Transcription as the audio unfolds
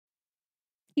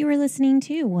You are listening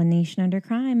to One Nation Under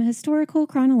Crime, a historical,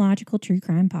 chronological true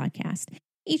crime podcast.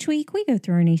 Each week, we go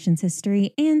through our nation's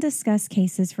history and discuss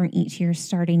cases from each year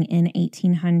starting in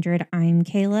 1800. I'm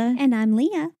Kayla. And I'm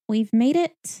Leah. We've made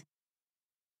it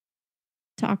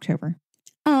to October.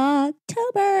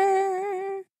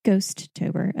 October.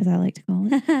 Ghost-tober, as I like to call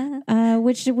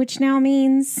it. which now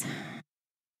means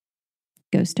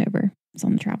Ghost-tober. It's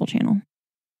on the Travel Channel.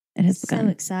 It has begun.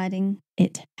 So exciting.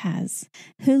 It has.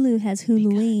 Hulu has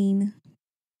Huluween.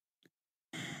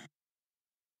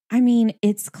 I mean,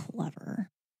 it's clever.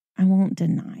 I won't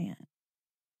deny it.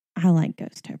 I like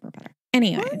Ghost-tober better.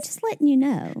 Anyway. I'm just letting you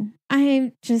know.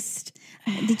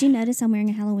 Did you notice I'm wearing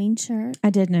a Halloween shirt? I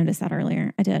did notice that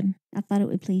earlier. I did. I thought it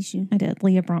would please you. I did.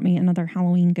 Leah brought me another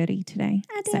Halloween goodie today.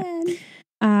 I did.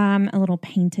 A little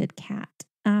painted cat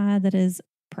that is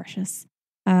precious.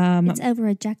 It's over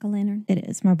a jack-o'-lantern. It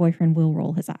is. My boyfriend will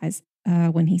roll his eyes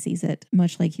when he sees it,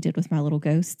 much like he did with my little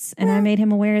ghosts. And I made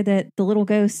him aware that the little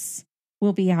ghosts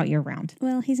will be out year-round.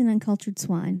 Well, he's an uncultured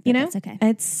swine. You know? That's okay.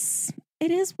 It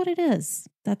is what it is.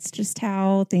 That's just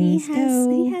how things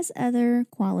go. He has other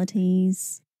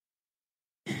qualities.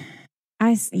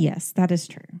 Yes, that is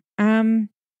true.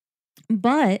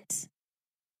 But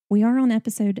we are on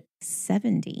episode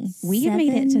 70. We have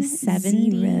made it to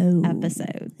 70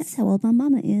 episodes. That's how old my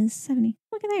mama is. 70.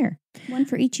 Look at there. One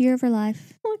for each year of her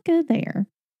life. Look at there.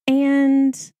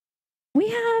 And we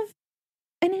have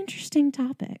an interesting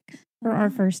topic for our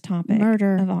first topic.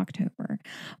 Murder of October.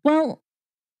 Well,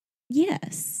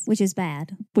 yes. Which is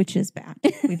bad.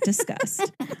 We've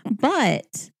discussed.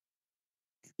 But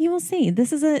you will see.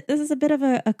 This is a bit of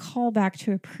a callback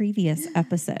to a previous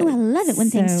episode. Oh, I love it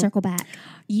when things circle back.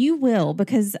 You will,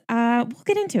 because we'll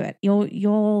get into it.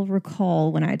 You'll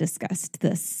recall when I discussed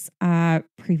this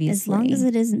previously. As long as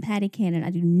it isn't Patty Cannon, I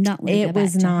do not want to go back to her. It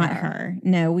was not her.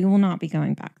 No, we will not be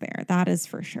going back there. That is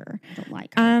for sure. I don't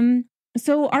like her.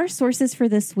 So our sources for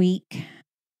this week,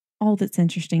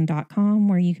 allthat'sinteresting.com,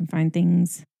 where you can find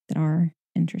things that are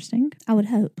interesting. I would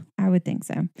hope. I would think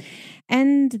so.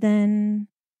 And then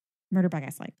Murder by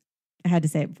Gaslight. I had to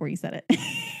say it before you said it.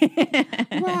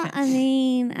 Well, I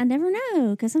mean, I never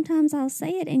know, because sometimes I'll say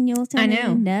it and you'll tell me,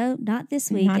 no, not this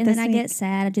week. And then I get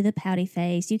sad. I do the pouty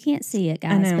face. You can't see it,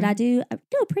 guys, but I do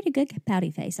a pretty good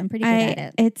pouty face. I'm pretty good at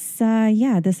it. It's,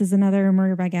 this is another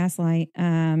Murder by Gaslight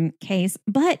case,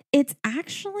 but it's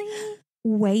actually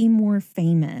way more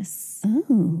famous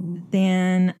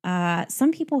than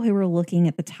some people who are looking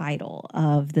at the title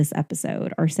of this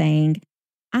episode are saying,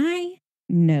 I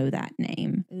know that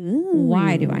name. Ooh.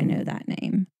 Why do I know that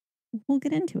name? We'll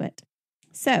get into it.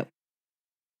 So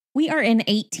we are in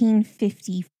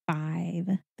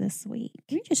 1855 this week.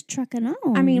 You're just trucking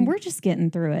on. I mean, we're just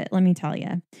getting through it. Let me tell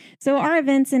you. So our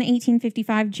events in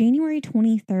 1855, January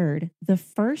 23rd, the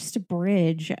first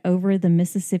bridge over the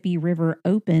Mississippi River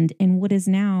opened in what is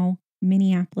now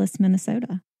Minneapolis,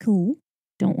 Minnesota. Cool.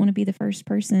 Don't want to be the first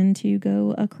person to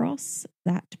go across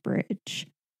that bridge.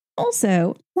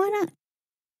 Also, why not?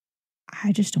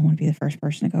 I just don't want to be the first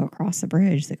person to go across the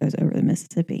bridge that goes over the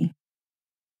Mississippi.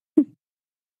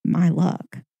 My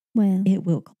luck. Well, it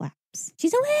will collapse.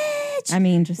 She's a witch. I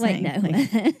mean, just saying. No.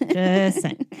 Just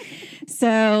saying.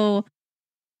 So,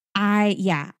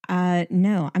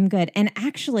 no, I'm good. And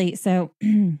actually, so,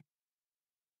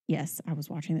 yes, I was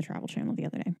watching the Travel Channel the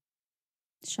other day.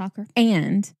 Shocker.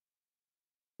 And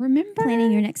remember.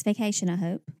 Planning your next vacation, I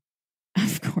hope.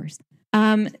 Of course.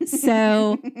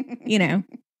 So,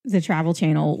 the Travel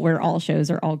Channel where all shows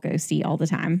are all ghosty all the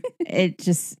time. It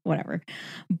just, whatever.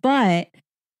 But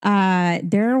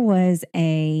there was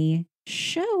a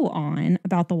show on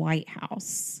about the White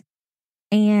House.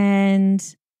 And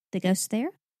the ghosts there?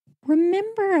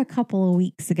 Remember a couple of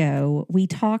weeks ago, we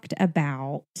talked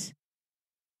about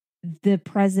the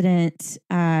president,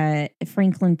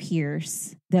 Franklin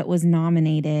Pierce, that was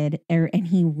nominated and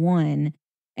he won.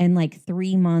 And like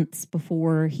 3 months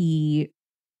before he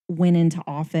went into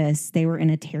office, they were in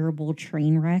a terrible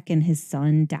train wreck and his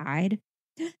son died.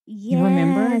 Yes,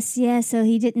 remember? Yeah. So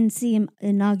he didn't see him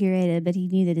inaugurated, but he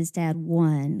knew that his dad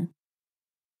won.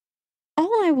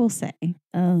 All I will say,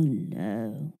 oh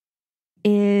no,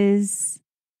 is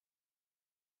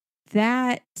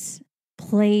that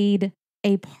played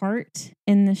a part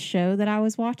in the show that I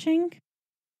was watching.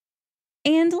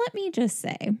 And let me just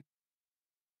say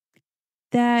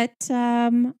that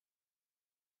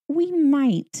we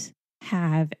might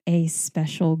have a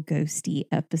special ghosty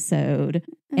episode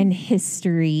and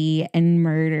history and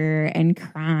murder and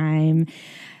crime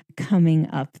coming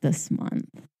up this month.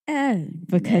 Oh,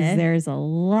 because there's a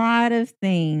lot of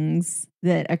things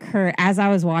that occur. As I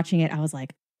was watching it, I was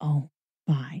like, oh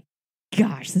my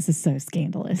gosh, this is so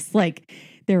scandalous. Like,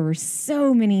 there were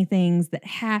so many things that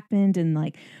happened, and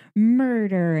like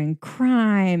murder and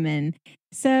crime. And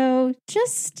so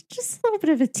just a little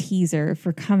bit of a teaser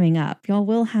for coming up. Y'all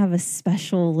will have a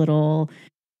special little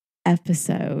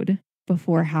episode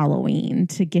before Halloween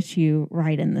to get you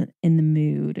right in the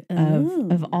mood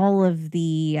of all of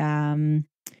the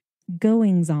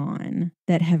goings on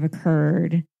that have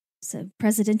occurred. So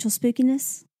presidential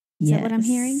spookiness? Is that what I'm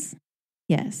hearing?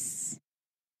 Yes.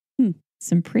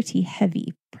 Some pretty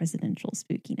heavy presidential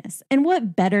spookiness. And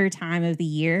what better time of the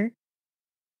year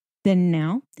than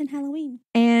now? Than Halloween.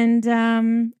 And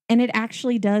it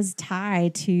actually does tie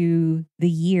to the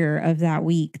year of that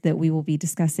week that we will be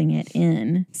discussing it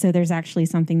in. So there's actually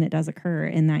something that does occur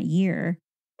in that year.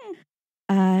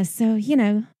 So,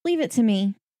 leave it to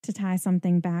me to tie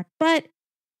something back. But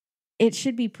it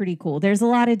should be pretty cool. There's a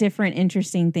lot of different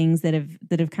interesting things that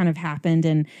have kind of happened,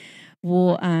 and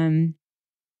we'll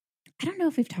I don't know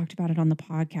if we've talked about it on the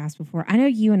podcast before. I know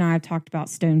you and I have talked about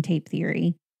stone tape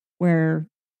theory, where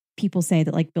people say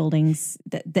that like buildings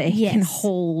that they can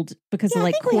hold because of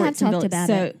like courts and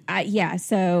buildings.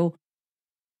 So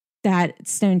that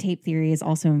stone tape theory is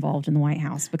also involved in the White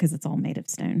House because it's all made of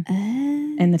stone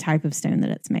and the type of stone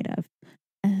that it's made of.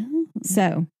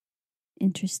 So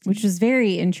interesting, which was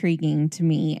very intriguing to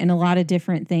me, and a lot of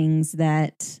different things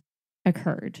that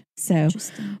occurred. So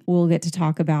we'll get to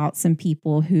talk about some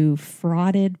people who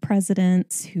frauded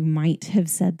presidents, who might have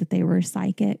said that they were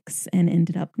psychics and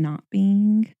ended up not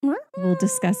being. We'll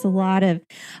discuss a lot of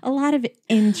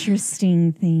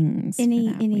interesting things.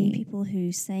 Any people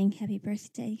who sang happy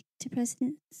birthday to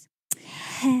presidents?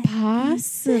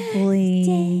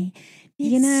 Possibly.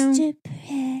 Mr.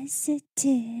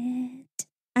 President.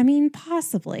 I mean,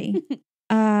 possibly.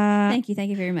 Thank you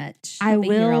very much. I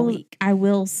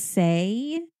will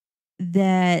say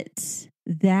that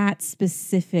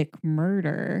specific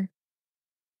murder,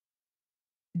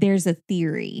 there's a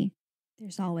theory.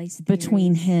 There's always theories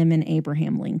between him and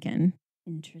Abraham Lincoln.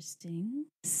 Interesting.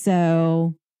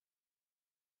 So,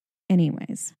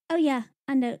 anyways. Oh yeah,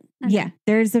 I know. Yeah,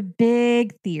 there's a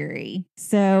big theory.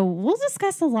 So we'll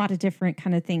discuss a lot of different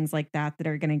kind of things like that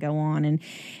are going to go on, and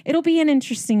it'll be an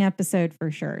interesting episode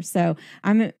for sure. So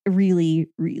I'm really,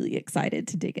 really excited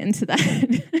to dig into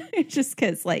that. Just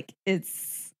because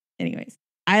anyways,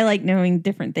 I like knowing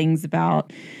different things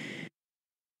about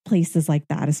places like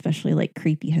that, especially like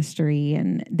creepy history.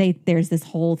 And there's this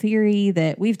whole theory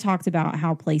that we've talked about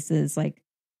how places like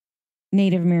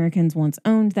Native Americans once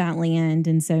owned that land.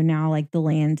 And so now like the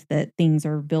land that things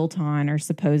are built on are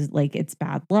supposed like it's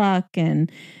bad luck. And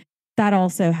that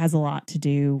also has a lot to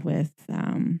do with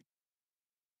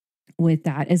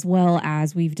that, as well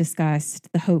as we've discussed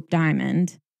the Hope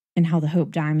Diamond and how the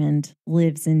Hope Diamond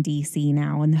lives in DC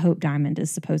now. And the Hope Diamond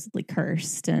is supposedly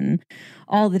cursed and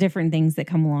all the different things that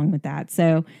come along with that.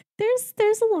 So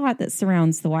there's a lot that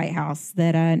surrounds the White House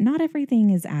that not everything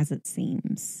is as it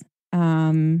seems.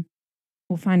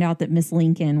 We'll find out that Miss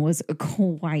Lincoln was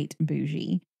quite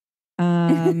bougie.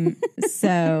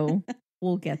 So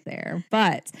we'll get there.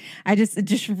 But I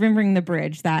just remembering the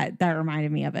bridge, that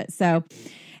reminded me of it. So,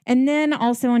 and then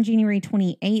also on January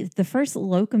 28th, the first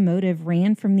locomotive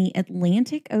ran from the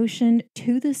Atlantic Ocean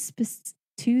to the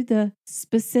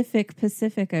specific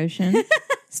Pacific Ocean.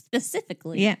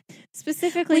 Specifically. Yeah.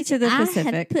 Specifically to the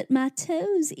Pacific. I had put my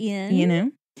toes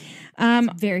in.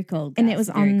 It's very cold, guys. And it was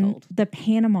on the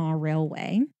Panama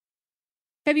Railway.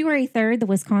 February 3rd, the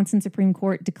Wisconsin Supreme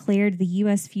Court declared the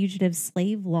U.S. fugitive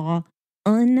slave law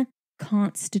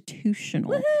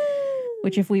unconstitutional. Woo-hoo!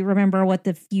 Which, if we remember what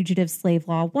the fugitive slave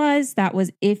law was, that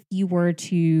was if you were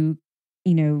to,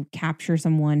 capture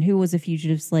someone who was a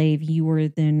fugitive slave, you were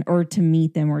then, or to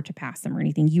meet them or to pass them or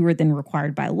anything, you were then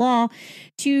required by law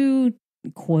to,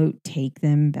 quote, take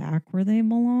them back where they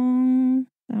belong.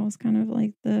 That was kind of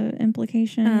like the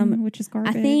implication, which is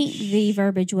garbage. I think the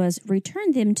verbiage was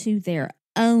return them to their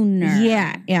owner.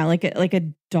 Yeah, like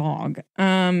a dog.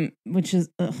 Which is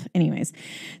anyways.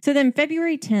 So then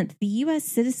February 10th, the U.S.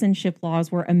 citizenship laws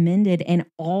were amended, and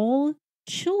all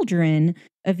children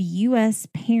of U.S.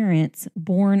 parents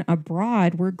born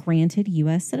abroad were granted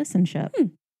U.S. citizenship.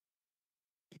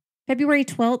 February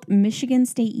 12th, Michigan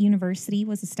State University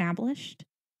was established.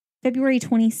 February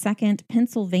 22nd,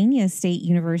 Pennsylvania State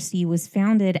University was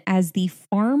founded as the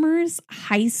Farmers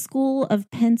High School of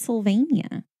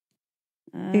Pennsylvania.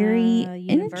 Very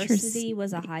University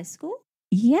was a high school?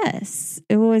 Yes,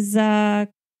 it was quite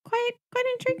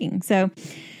intriguing. So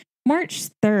March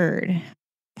 3rd,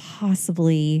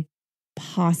 possibly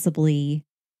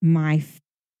my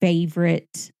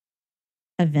favorite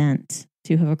event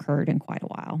to have occurred in quite a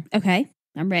while. Okay.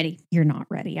 I'm ready. You're not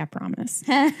ready, I promise.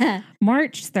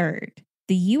 March 3rd,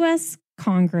 the U.S.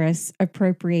 Congress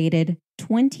appropriated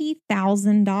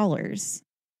 $20,000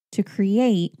 to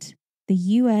create the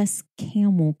U.S.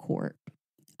 Camel Corps.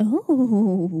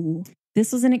 Oh.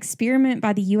 This was an experiment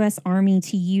by the U.S. Army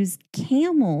to use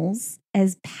camels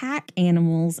as pack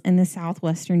animals in the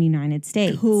southwestern United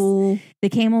States. Cool. The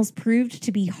camels proved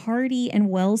to be hardy and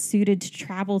well suited to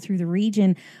travel through the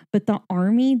region, but the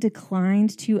Army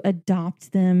declined to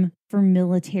adopt them for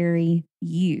military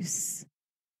use.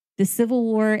 The Civil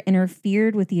War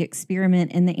interfered with the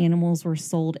experiment and the animals were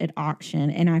sold at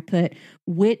auction. And I put,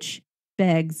 which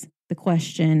begs the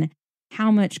question,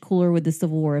 how much cooler would the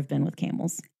Civil War have been with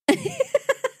camels?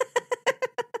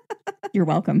 You're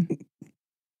welcome.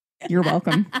 You're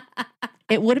welcome.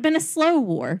 It would have been a slow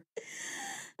war.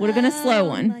 Would have been a slow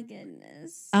one. Oh my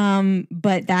goodness.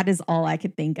 But that is all I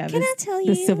could think of. Can I tell you?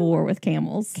 The Civil War with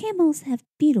camels. Camels have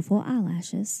beautiful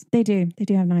eyelashes. They do. They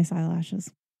do have nice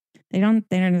eyelashes. They don't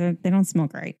smell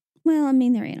great. Well, I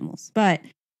mean, they're animals. But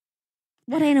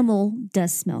what animal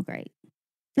does smell great?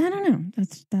 I don't know.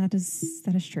 That is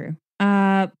true.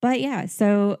 But yeah,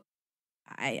 so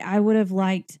I would have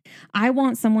liked, I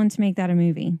want someone to make that a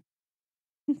movie.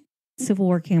 Civil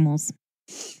War camels.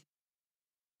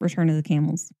 Return of the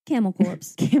Camels. Camel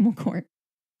Corpse. Camel Corps.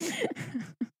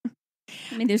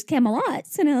 I mean, there's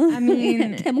Camelots, you know. I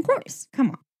mean, Camel Corpse.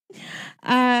 Come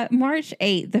on. March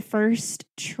 8th, the first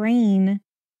train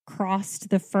crossed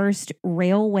the first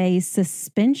railway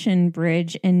suspension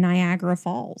bridge in Niagara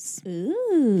Falls.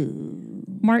 Ooh.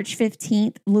 March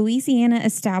 15th, Louisiana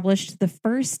established the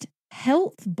first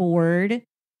health board.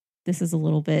 This is a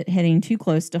little bit heading too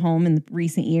close to home in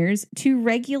recent years, to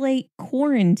regulate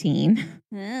quarantine.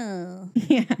 Oh.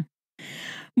 Yeah.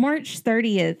 March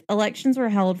 30th, elections were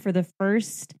held for the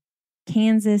first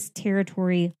Kansas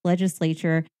Territory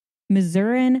legislature.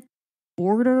 Missourian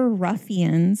border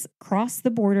ruffians crossed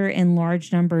the border in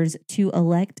large numbers to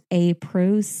elect a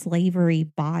pro-slavery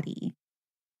body.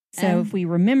 So if we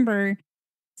remember,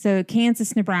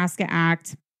 Kansas-Nebraska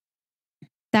Act,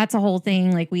 that's a whole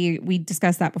thing. Like we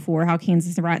discussed that before, how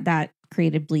Kansas, that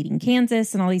created Bleeding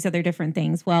Kansas and all these other different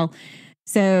things. Well,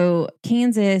 so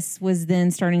Kansas was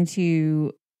then starting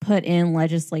to put in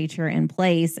legislature in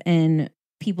place, and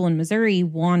people in Missouri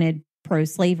wanted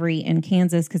pro-slavery in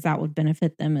Kansas because that would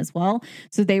benefit them as well.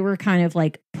 So they were kind of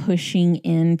like pushing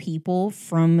in people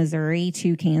from Missouri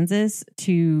to Kansas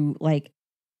to like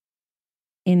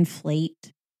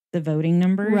inflate the voting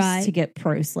numbers to get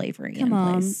pro-slavery in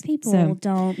place. People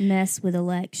don't mess with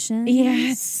elections.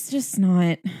 Yeah, it's just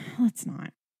not. Let's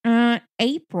not.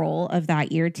 April of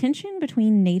that year, tension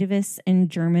between nativists and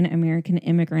German American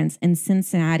immigrants in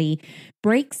Cincinnati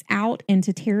breaks out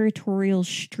into territorial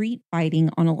street fighting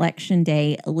on Election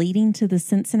Day, leading to the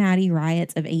Cincinnati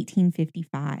riots of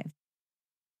 1855.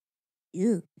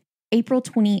 Ew. April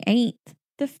 28th,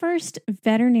 the first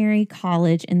veterinary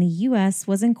college in the U.S.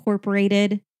 was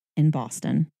incorporated in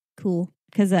Boston. Cool.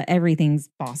 Because everything's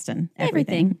Boston.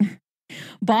 Everything.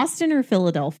 Boston or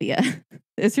Philadelphia.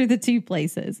 Those are the two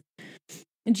places.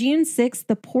 June 6th,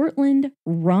 the Portland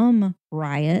rum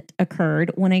riot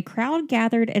occurred when a crowd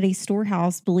gathered at a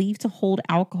storehouse believed to hold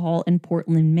alcohol in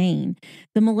Portland, Maine.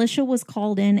 The militia was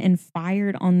called in and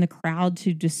fired on the crowd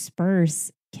to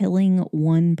disperse, killing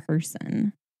one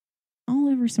person. All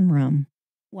over some rum.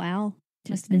 Wow.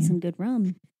 Must have been some good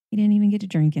rum. He didn't even get to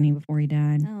drink any before he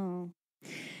died. Oh.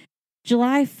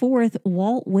 July 4th,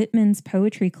 Walt Whitman's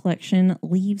poetry collection,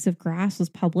 Leaves of Grass, was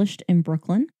published in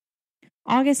Brooklyn.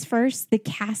 August 1st, the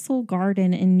Castle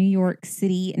Garden in New York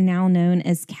City, now known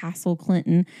as Castle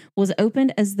Clinton, was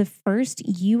opened as the first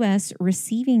U.S.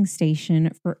 receiving station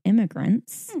for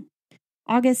immigrants.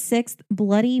 August 6th,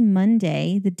 Bloody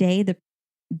Monday,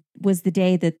 was the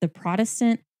day that the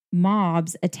Protestant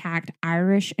mobs attacked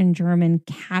Irish and German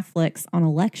Catholics on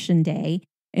Election Day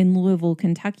in Louisville,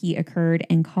 Kentucky, occurred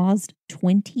and caused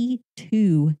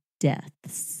 22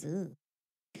 deaths. Ugh.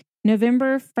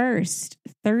 November 1st,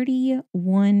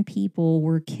 31 people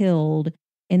were killed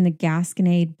in the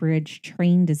Gasconade Bridge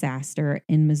train disaster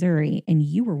in Missouri. And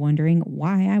you were wondering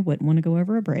why I wouldn't want to go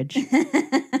over a bridge.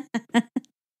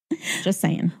 Just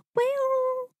saying.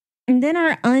 Well, and then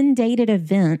our undated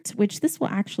event, which this will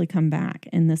actually come back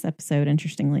in this episode,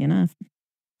 interestingly enough.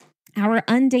 Our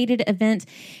undated event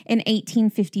in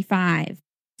 1855.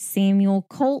 Samuel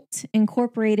Colt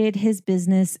incorporated his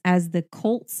business as the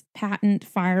Colt's Patent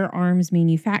Firearms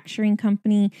Manufacturing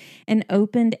Company and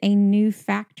opened a new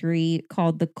factory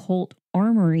called the Colt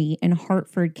Armory in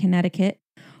Hartford, Connecticut.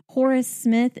 Horace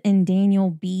Smith and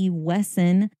Daniel B.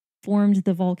 Wesson formed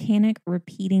the Volcanic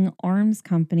Repeating Arms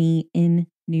Company in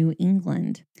New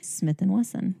England, Smith &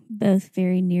 Wesson. Both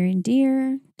very near and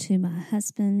dear to my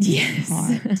husband's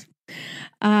heart.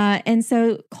 And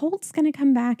so Colt's going to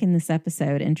come back in this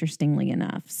episode, interestingly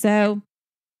enough. So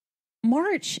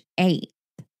March 8th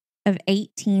of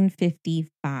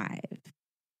 1855,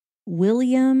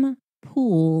 William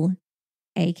Poole,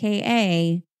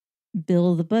 a.k.a.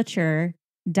 Bill the Butcher,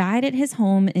 died at his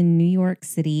home in New York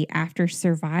City after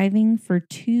surviving for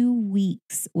 2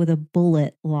 weeks with a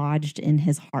bullet lodged in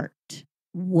his heart.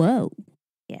 Whoa.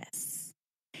 Yes.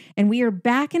 And we are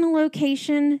back in a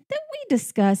location that we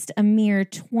discussed a mere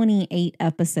 28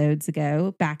 episodes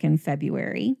ago, back in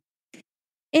February.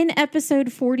 In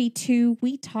episode 42,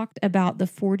 we talked about the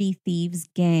 40 Thieves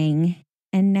gang,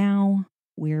 and now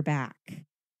we're back.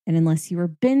 And unless you were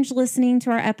binge listening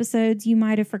to our episodes, you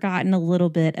might have forgotten a little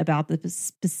bit about the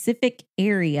specific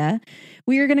area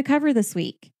we are going to cover this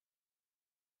week.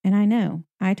 And I know,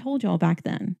 I told y'all back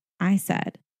then, I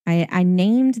said, I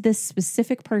named this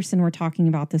specific person we're talking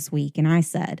about this week, and I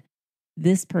said,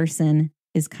 this person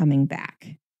is coming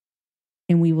back.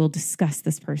 And we will discuss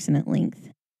this person at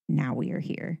length. Now we are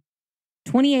here.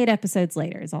 28 episodes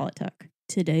later is all it took.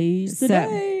 Today's the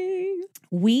day.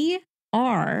 We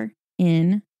are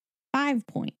in 5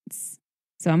 points.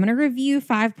 So I'm going to review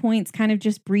 5 points kind of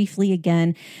just briefly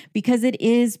again, because it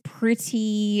is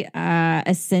pretty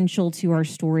essential to our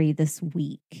story this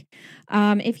week.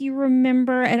 If you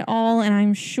remember at all, and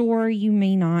I'm sure you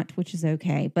may not, which is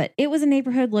okay, but it was a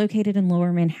neighborhood located in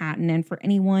Lower Manhattan. And for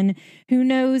anyone who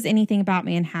knows anything about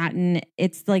Manhattan,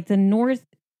 it's like the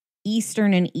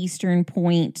northeastern and eastern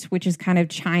point, which is kind of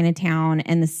Chinatown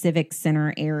and the Civic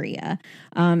Center area,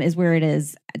 is where it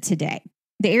is today.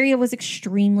 The area was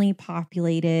extremely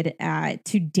populated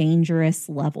to dangerous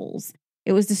levels.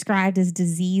 It was described as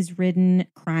disease-ridden,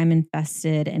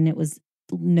 crime-infested, and it was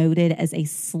noted as a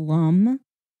slum.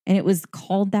 And it was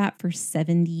called that for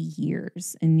 70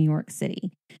 years in New York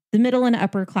City. The middle and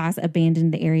upper class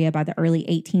abandoned the area by the early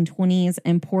 1820s,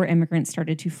 and poor immigrants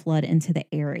started to flood into the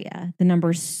area. The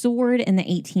numbers soared in the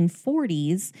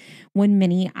 1840s when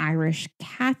many Irish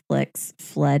Catholics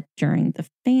fled during the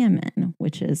famine,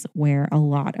 which is where a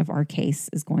lot of our case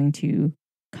is going to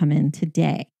come in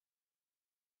today.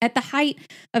 At the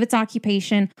height of its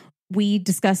occupation, we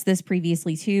discussed this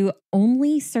previously too,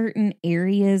 only certain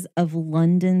areas of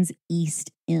London's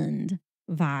East End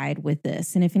vied with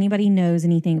this. And if anybody knows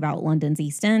anything about London's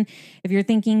East End, if you're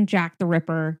thinking Jack the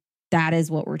Ripper, that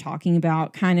is what we're talking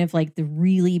about, kind of like the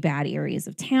really bad areas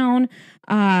of town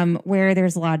where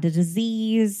there's a lot of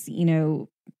disease,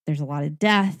 there's a lot of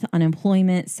death,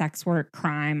 unemployment, sex work,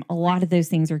 crime. A lot of those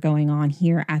things are going on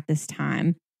here at this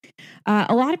time.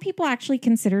 A lot of people actually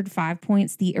considered 5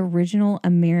 Points the original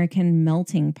American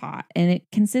melting pot, and it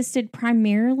consisted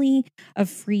primarily of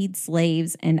freed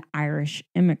slaves and Irish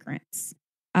immigrants.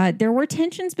 There were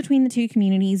tensions between the two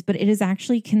communities, but it is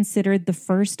actually considered the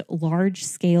first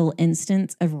large-scale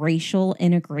instance of racial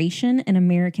integration in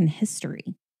American history,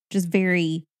 which is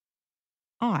very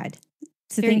odd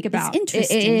to think about. It's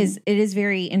interesting. It is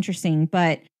very interesting,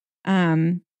 but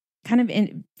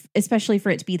especially for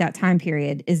it to be that time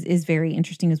period is very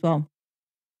interesting as well.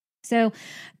 So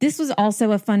this was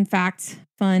also a fun fact,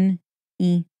 that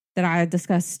I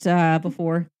discussed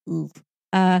before.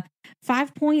 5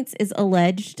 Points is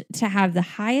alleged to have the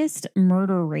highest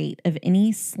murder rate of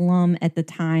any slum at the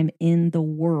time in the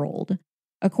world.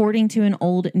 According to an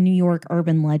old New York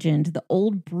urban legend, the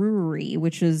old brewery,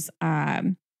 which was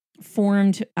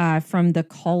formed from the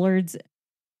Collards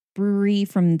Brewery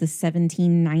from the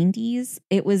 1790s.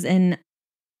 It was an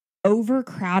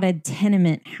overcrowded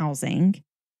tenement housing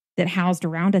that housed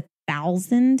around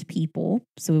 1,000 people.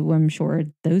 So I'm sure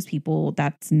those people,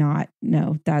 that's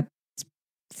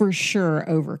for sure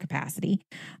over capacity.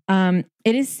 It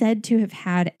is said to have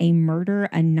had a murder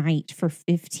a night for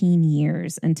 15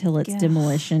 years until its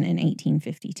demolition in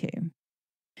 1852.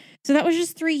 So that was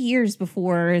just 3 years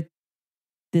before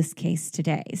this case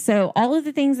today. So all of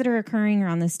the things that are occurring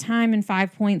around this time in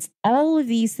 5 Points, all of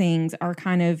these things are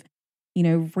kind of,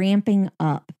 ramping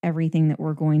up everything that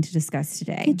we're going to discuss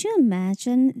today. Could you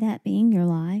imagine that being your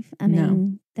life? I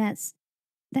mean, that's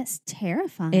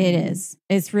terrifying. It is.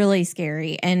 It's really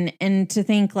scary. And to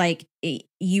think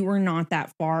you were not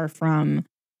that far from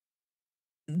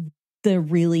the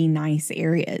really nice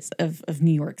areas of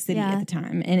New York City at the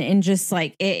time. And just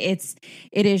it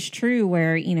is true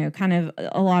where, kind of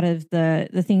a lot of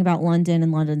the thing about London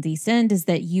and London's East End is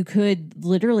that you could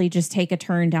literally just take a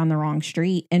turn down the wrong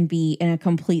street and be in a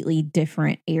completely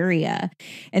different area.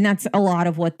 And that's a lot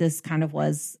of what this kind of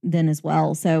was then as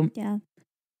well. So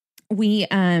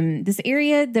this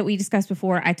area that we discussed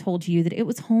before, I told you that it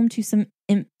was home to some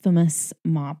infamous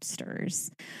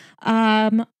mobsters.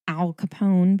 Al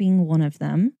Capone being one of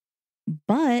them,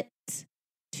 but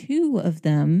two of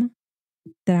them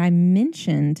that I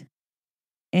mentioned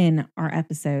in our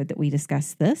episode that we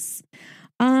discussed this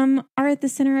are at the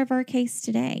center of our case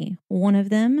today. One of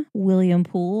them, William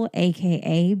Poole,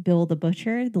 a.k.a. Bill the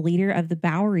Butcher, the leader of the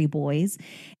Bowery Boys,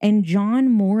 and John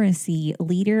Morrissey,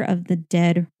 leader of the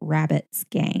Dead Rabbits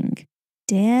gang.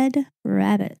 Dead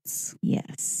Rabbits.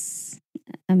 Yes.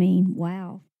 I mean,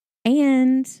 wow.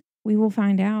 And we will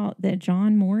find out that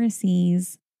John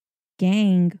Morrissey's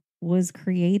gang was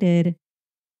created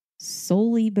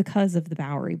solely because of the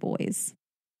Bowery Boys.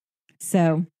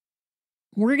 So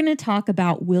we're going to talk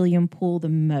about William Poole the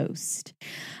most.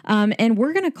 And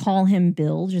we're going to call him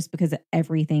Bill just because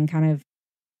everything kind of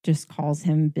just calls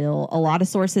him Bill. A lot of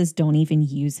sources don't even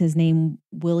use his name,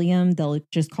 William. They'll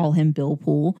just call him Bill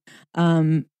Poole.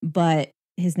 But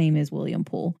his name is William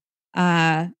Poole.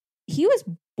 He was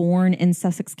born in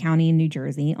Sussex County in New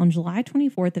Jersey on July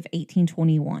 24th of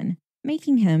 1821,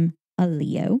 making him a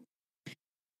Leo.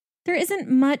 There isn't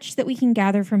much that we can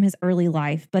gather from his early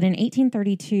life, but in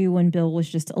 1832, when Bill was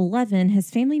just 11,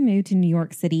 his family moved to New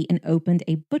York City and opened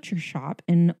a butcher shop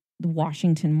in the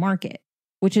Washington Market,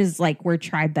 which is like where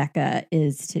Tribeca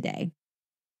is today.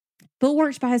 Bill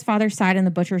worked by his father's side in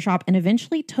the butcher shop and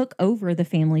eventually took over the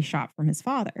family shop from his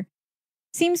father.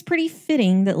 Seems pretty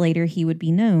fitting that later he would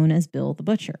be known as Bill the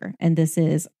Butcher, and this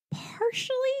is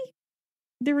partially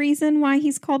the reason why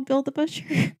he's called Bill the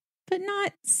Butcher. But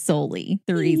not solely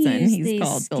the reason he's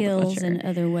called Bill the Butcher. Skills in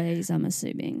other ways, I'm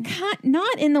assuming.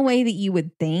 Not in the way that you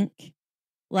would think.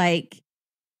 Like,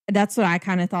 that's what I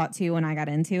kind of thought too when I got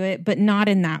into it, but not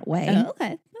in that way. Oh,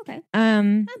 okay.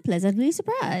 I'm pleasantly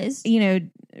surprised. You know,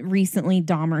 recently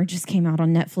Dahmer just came out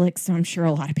on Netflix, so I'm sure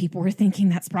a lot of people were thinking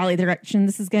that's probably the direction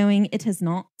this is going. It has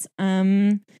not.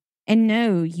 And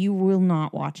no, you will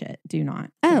not watch it. Do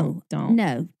not. Oh, don't.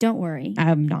 No, don't worry.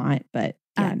 I'm not, but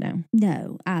yeah, no.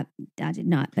 No, I did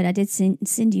not. But I did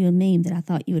send you a meme that I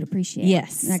thought you would appreciate.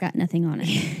 Yes. And I got nothing on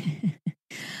it.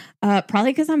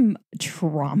 Probably because I'm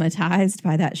traumatized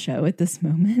by that show at this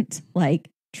moment. Like,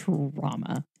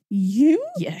 trauma. You?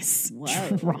 Yes.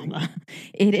 Whoa. Trauma.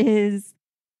 It's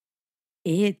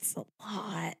a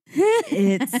lot.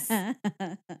 It's,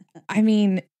 I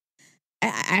mean,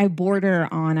 I border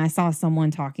on, I saw someone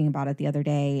talking about it the other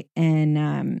day,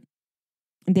 and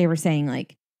they were saying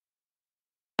like,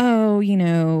 oh, you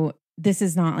know, this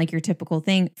is not like your typical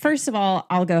thing. First of all,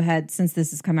 I'll go ahead, since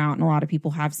this has come out and a lot of people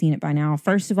have seen it by now.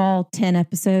 First of all, 10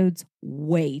 episodes,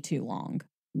 way too long.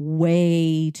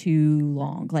 Way too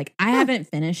long. Like, I haven't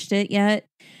finished it yet,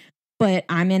 but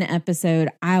I'm in episode,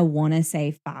 I want to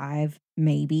say 5,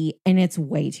 maybe, and it's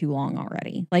way too long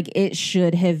already. Like, it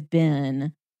should have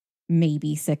been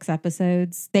maybe 6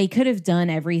 episodes. They could have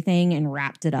done everything and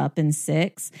wrapped it up in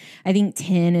 6. I think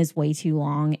 10 is way too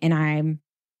long, and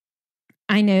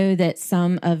I know that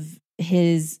some of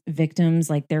his victims,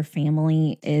 like their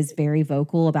family, is very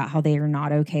vocal about how they are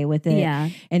not okay with it. Yeah.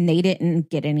 And they didn't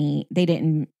get any, they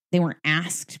weren't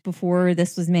asked before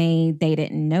this was made. They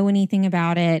didn't know anything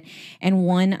about it. And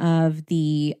one of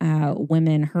the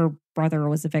women, her brother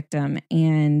was a victim,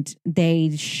 and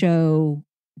they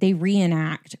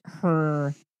reenact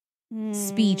her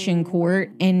speech in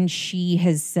court. And she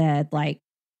has said, like,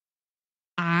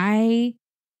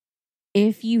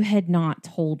 if you had not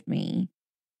told me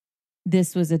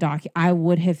this was a I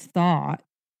would have thought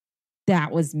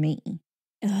that was me.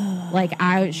 Like,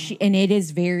 and it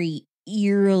is very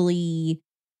eerily,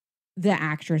 the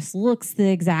actress looks the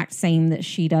exact same that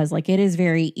she does. Like, it is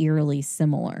very eerily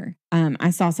similar. I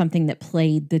saw something that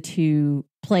played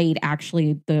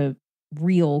actually the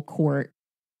real court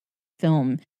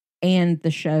film and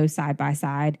the show side by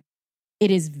side.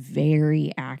 It is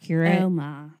very accurate. Oh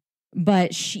my.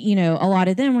 But she, you know, a lot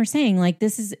of them were saying like,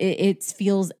 this is, it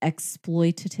feels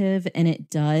exploitative, and it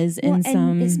does in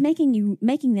some. It's making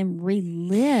them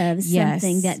relive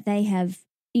something that they have,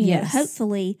 you know,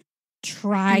 hopefully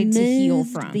tried to heal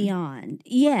from beyond.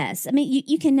 Yes. I mean,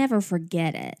 you can never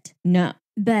forget it. No.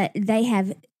 But they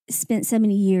have spent so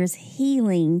many years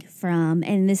healing from,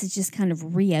 and this is just kind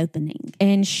of reopening.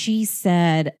 And she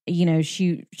said, you know,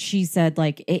 she said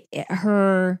like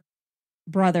her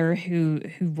brother who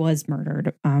was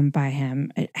murdered by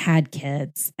him had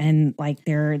kids, and like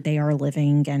they are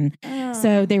living, and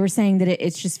so they were saying that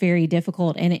it's just very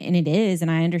difficult, and it is,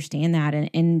 and I understand that,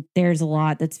 and there's a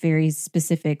lot that's very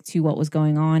specific to what was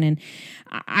going on, and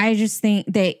I just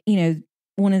think that, you know,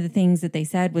 one of the things that they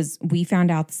said was, we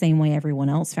found out the same way everyone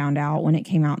else found out when it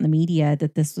came out in the media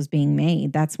that this was being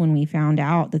made. That's when we found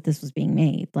out that this was being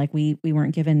made. Like we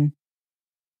weren't given,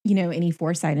 any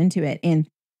foresight into it. And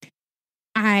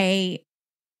I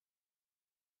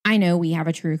know we have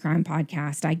a true crime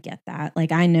podcast. I get that.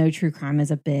 Like, I know true crime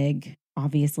is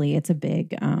obviously it's a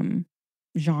big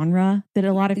genre that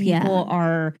a lot of people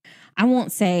are, I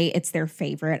won't say it's their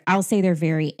favorite. I'll say they're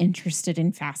very interested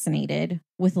and fascinated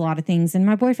with a lot of things. And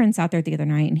my boyfriend sat there the other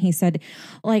night and he said,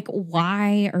 like,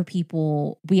 why are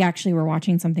people, we actually were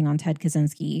watching something on Ted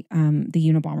Kaczynski, the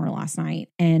Unabomber last night.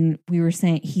 And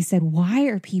he said, why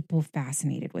are people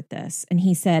fascinated with this? And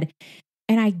he said,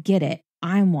 and I get it.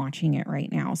 I'm watching it right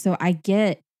now. So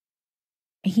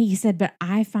he said, but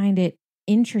I find it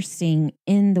interesting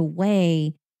in the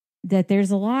way that there's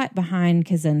a lot behind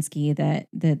Kaczynski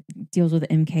that deals with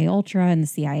MK Ultra and the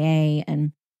CIA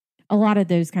and a lot of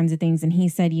those kinds of things. And he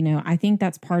said, I think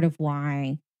that's part of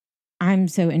why I'm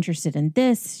so interested in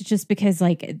this, just because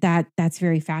like that's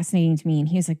very fascinating to me. And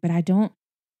he was like, but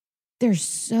there's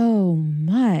so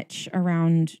much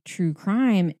around true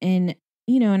crime. And,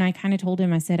 and I kind of told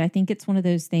him, I said, I think it's one of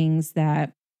those things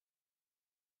that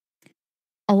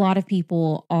a lot of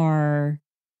people are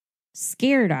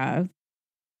scared of.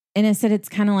 And I said, it's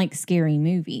kind of like scary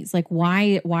movies. Like,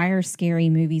 why are scary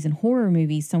movies and horror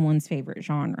movies someone's favorite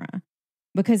genre?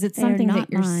 Because it's something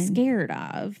that you're scared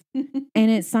of.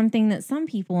 And it's something that some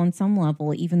people on some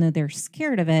level, even though they're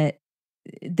scared of it,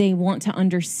 they want to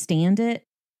understand it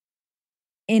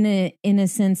in a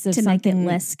sense of to something make it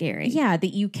less scary. Yeah, that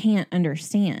you can't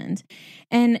understand.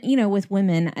 And, with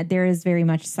women, there is very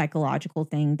much a psychological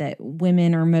thing that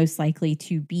women are most likely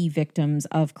to be victims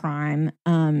of crime,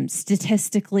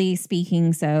 statistically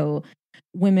speaking. So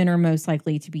women are most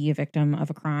likely to be a victim of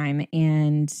a crime.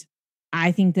 And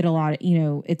I think that a lot of,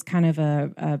 it's kind of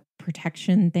a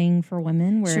protection thing for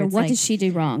women where it's what like, does she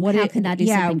do wrong? How can I do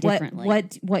something differently?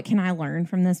 What can I learn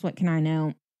from this? What can I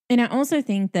know? And I also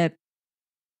think that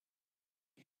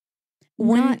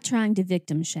not trying to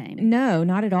victim shame. No,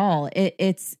 not at all.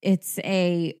 It's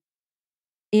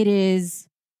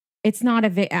not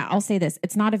I'll say this.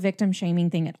 It's not a victim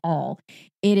shaming thing at all.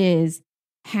 It is,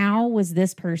 how was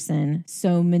this person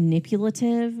so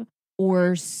manipulative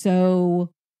or so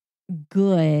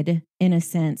good in a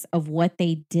sense of what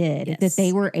they did that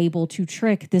they were able to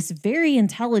trick this very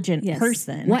intelligent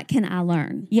person? What can I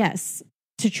learn? Yes.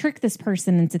 To trick this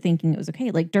person into thinking it was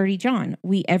okay. Like Dirty John.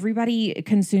 Everybody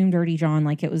consumed Dirty John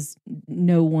like it was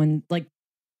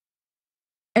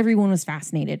everyone was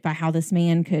fascinated by how this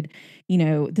man could,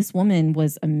 this woman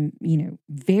was,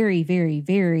 very, very,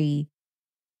 very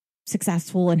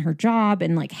successful in her job.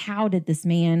 And like, how did this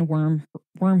man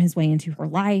worm his way into her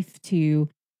life to,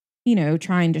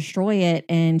 try and destroy it?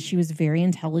 And she was a very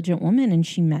intelligent woman and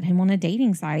she met him on a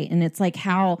dating site. And it's like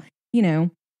how,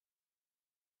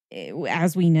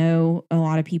 as we know, a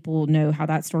lot of people know how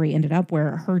that story ended up,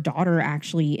 where her daughter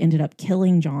actually ended up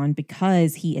killing John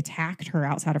because he attacked her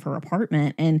outside of her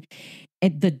apartment. And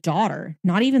the daughter,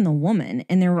 not even the woman.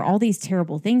 And there were all these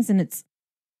terrible things. And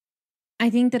I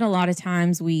think that a lot of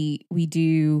times we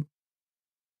do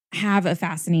have a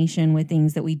fascination with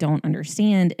things that we don't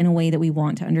understand in a way that we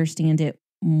want to understand it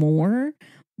more.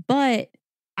 But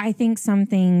I think some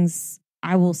things,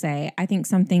 I will say, I think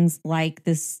some things like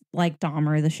this, like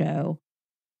Dahmer, the show,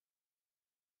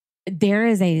 there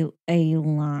is a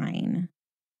line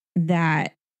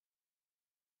that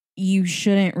you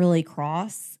shouldn't really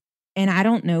cross. And I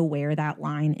don't know where that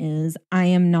line is. I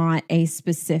am not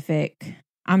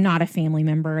I'm not a family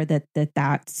member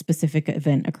that specific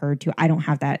event occurred to. I don't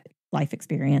have that life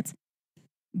experience.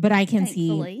 But I can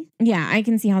see, I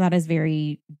can see how that is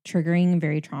very triggering,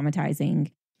 very traumatizing.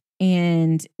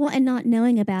 And not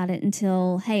knowing about it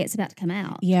until, hey, it's about to come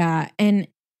out. Yeah. And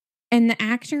the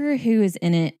actor who is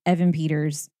in it, Evan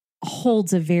Peters,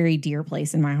 holds a very dear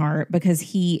place in my heart because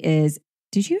he is.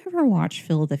 Did you ever watch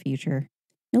Phil of the Future?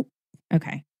 Nope.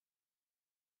 Okay.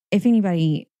 If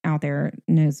anybody out there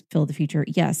knows Phil of the Future,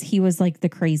 yes, he was like the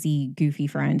crazy, goofy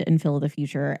friend in Phil of the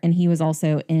Future. And he was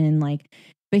also in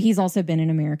but he's also been in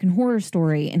American Horror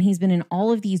Story, and he's been in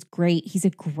all of these he's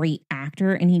a great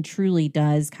actor, and he truly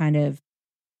does kind of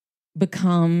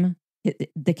become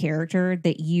the character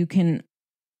that you can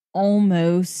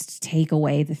almost take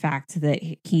away the fact that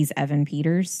he's Evan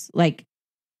Peters.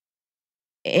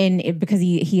 Because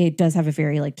he does have a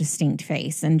very distinct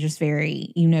face and just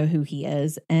very, who he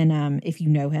is. And if you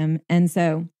know him. And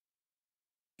so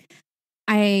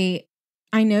I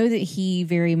know that he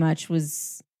very much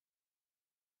was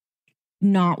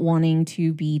not wanting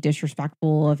to be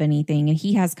disrespectful of anything. And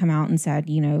he has come out and said,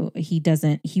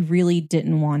 he really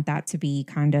didn't want that to be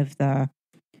kind of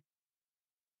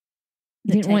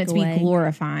he didn't want it to be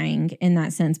glorifying in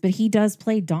that sense, but he does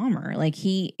play Dahmer. Like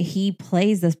he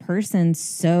plays this person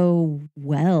so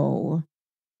well.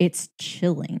 It's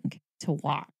chilling to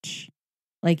watch.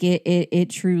 Like it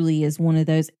truly is one of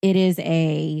those. It is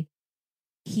a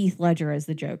Heath Ledger as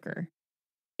the Joker.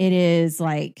 It is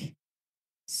like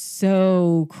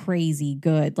so crazy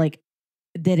good, like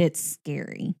that it's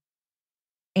scary.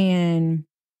 And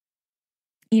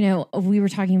we were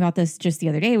talking about this just the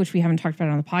other day, which we haven't talked about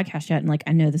on the podcast yet. And like,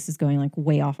 I know this is going like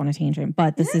way off on a tangent,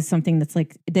 but this is something that's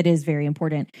like, that is very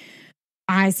important.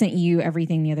 I sent you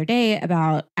everything the other day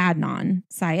about Adnan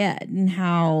Syed and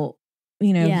how,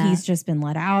 he's just been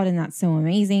let out, and that's so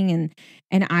amazing.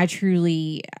 And I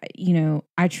truly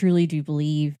do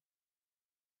believe,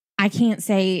 I can't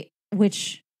say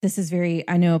which, this is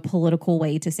I know a political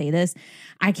way to say this.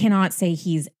 I cannot say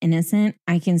he's innocent.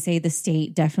 I can say the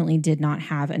state definitely did not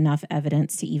have enough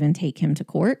evidence to even take him to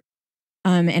court.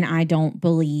 And I don't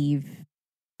believe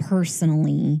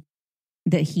personally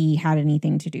that he had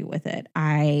anything to do with it.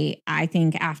 I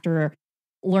think after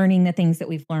learning the things that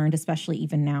we've learned, especially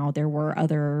even now, there were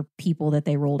other people that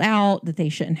they rolled out that they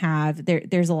shouldn't have.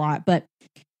 There's a lot, but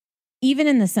even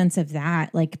in the sense of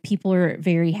that, like people are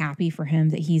very happy for him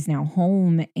that he's now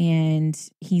home and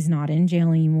he's not in jail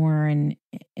anymore. And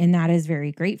that is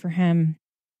very great for him.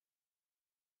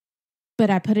 But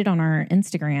I put it on our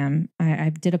Instagram. I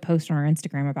did a post on our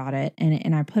Instagram about it.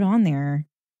 And I put on there,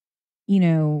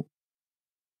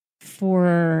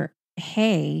 for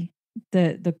Hay,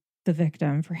 the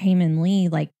victim, for Heyman Lee,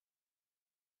 like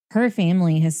her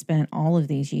family has spent all of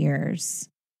these years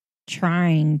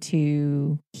trying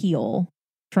to heal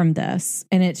from this.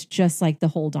 And it's just like the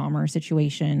whole Dahmer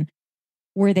situation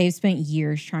where they've spent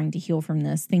years trying to heal from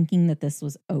this, thinking that this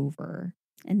was over.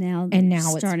 And now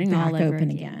it's starting back all over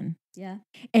open again. Yeah.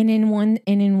 And in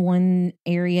one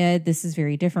area, this is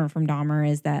very different from Dahmer,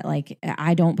 is that like,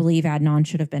 I don't believe Adnan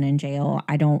should have been in jail.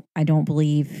 I don't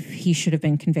believe he should have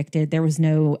been convicted. There was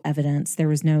no evidence. There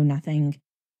was no nothing.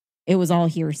 It was all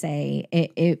hearsay.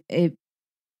 It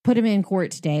put him in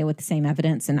court today with the same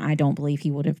evidence, and I don't believe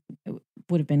he would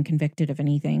have been convicted of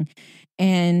anything.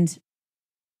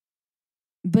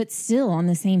 But still, on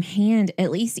the same hand,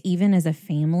 at least even as a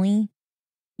family,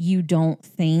 you don't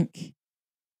think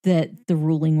that the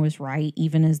ruling was right,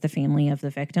 even as the family of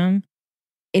the victim.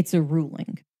 It's a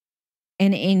ruling.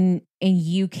 And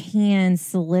you can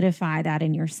solidify that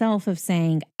in yourself of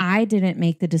saying, I didn't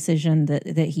make the decision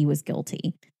that he was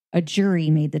guilty. A jury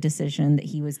made the decision that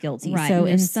he was guilty. Right. So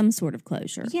there's some sort of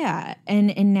closure. Yeah.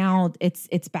 And now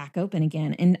it's back open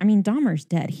again. And I mean, Dahmer's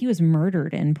dead. He was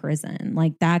murdered in prison.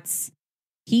 Like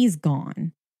he's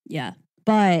gone. Yeah.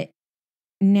 But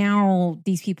now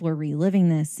these people are reliving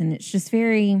this, and it's just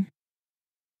it's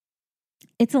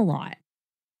a lot.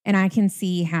 And I can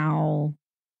see how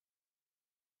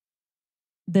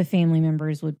the family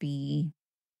members would be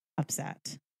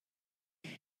upset.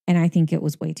 And I think it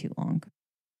was way too long.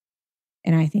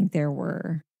 And I think there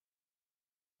were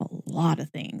a lot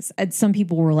of things. And some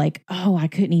people were like, oh, I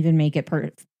couldn't even make it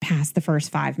past the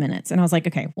first 5 minutes. And I was like,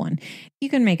 okay, one, you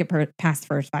can make it past the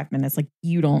first 5 minutes. Like,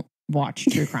 you don't watch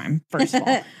true crime, first of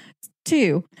all.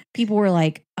 Two, people were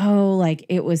like, oh, like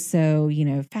it was so,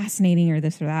 fascinating or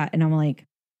this or that. And I'm like,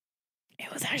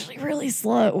 it was actually really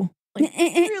slow. Like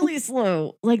really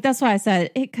slow. Like, that's why I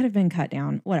said it could have been cut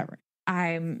down. Whatever.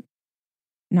 I'm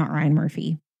not Ryan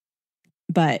Murphy,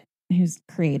 but who's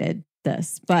created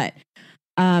this, but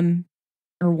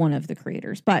or one of the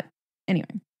creators. But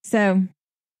anyway, so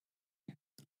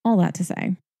all that to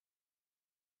say,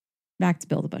 back to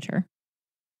Bill the Butcher.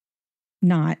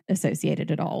 Not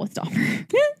associated at all with Dahmer.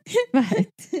 But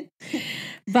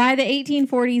by the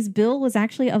 1840s, Bill was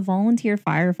actually a volunteer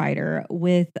firefighter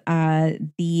with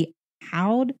the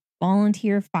Howd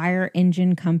Volunteer Fire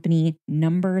Engine Company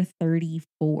number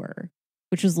 34,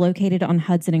 which was located on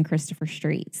Hudson and Christopher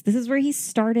Streets. This is where he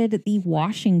started the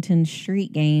Washington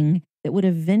Street Gang that would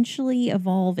eventually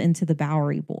evolve into the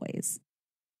Bowery Boys.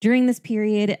 During this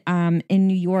period in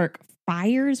New York,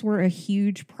 fires were a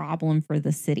huge problem for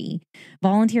the city.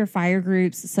 Volunteer fire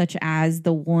groups, such as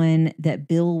the one that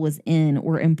Bill was in,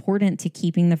 were important to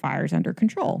keeping the fires under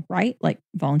control, right? Like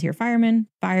volunteer firemen,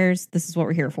 fires, this is what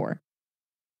we're here for.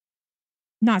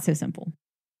 Not so simple.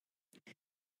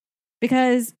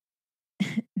 Because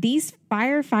these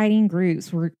firefighting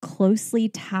groups were closely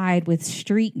tied with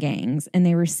street gangs, and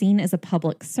they were seen as a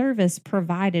public service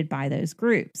provided by those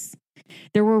groups.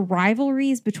 There were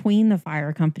rivalries between the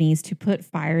fire companies to put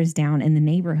fires down in the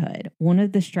neighborhood. One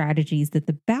of the strategies that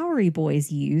the Bowery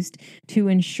Boys used to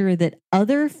ensure that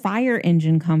other fire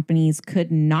engine companies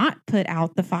could not put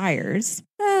out the fires.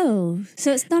 Oh,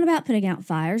 so it's not about putting out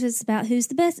fires. It's about who's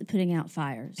the best at putting out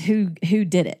fires. Who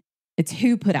did it? It's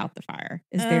who put out the fire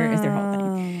is their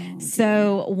whole thing.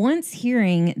 So once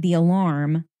hearing the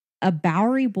alarm, a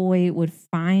Bowery boy would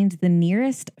find the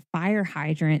nearest fire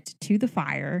hydrant to the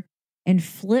fire and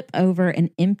flip over an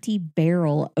empty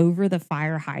barrel over the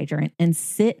fire hydrant and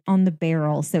sit on the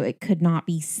barrel so it could not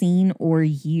be seen or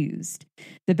used.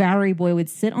 The Bowery boy would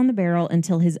sit on the barrel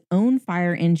until his own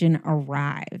fire engine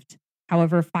arrived.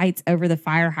 However, fights over the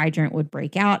fire hydrant would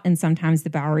break out, and sometimes the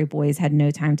Bowery boys had no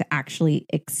time to actually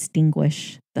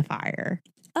extinguish the fire.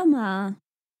 Oh, my.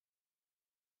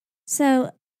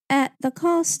 So, at the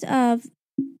cost of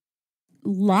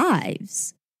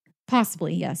lives.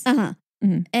 Possibly, yes. Uh-huh.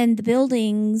 Mm-hmm. And the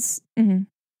buildings, all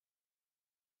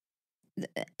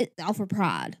for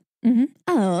pride. Mm-hmm.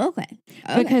 Oh, okay.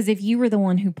 Because if you were the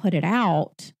one who put it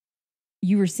out,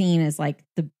 you were seen as like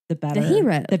the better, the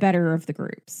hero, the better of the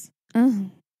groups. Oh.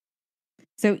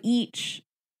 So each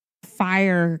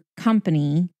fire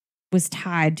company was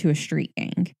tied to a street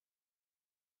gang.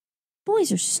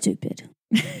 Boys are stupid.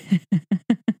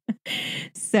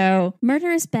 So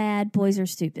murder is bad. Boys are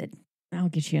stupid. I'll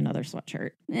get you another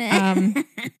sweatshirt.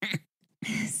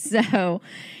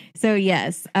 So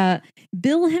yes,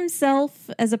 Bill himself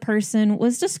as a person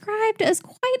was described as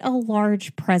quite a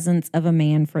large presence of a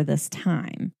man for this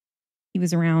time. He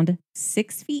was around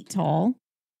 6 feet tall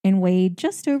and weighed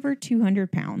just over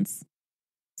 200 pounds.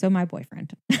 So my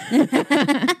boyfriend.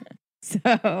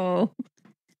 So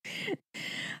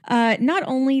not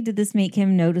only did this make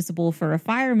him noticeable for a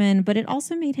fireman, but it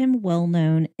also made him well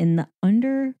known in the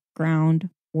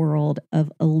underground world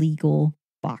of illegal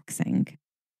boxing.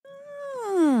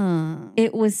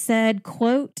 It was said,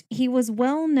 quote, he was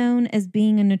well known as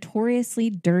being a notoriously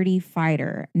dirty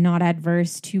fighter, not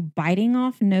adverse to biting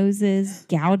off noses,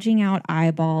 gouging out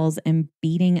eyeballs, and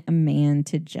beating a man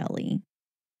to jelly.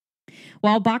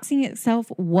 While boxing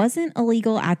itself wasn't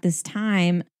illegal at this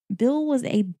time, Bill was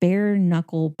a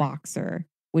bare-knuckle boxer,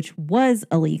 which was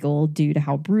illegal due to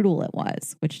how brutal it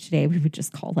was, which today we would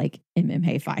just call like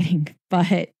MMA fighting,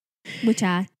 but which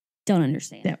I don't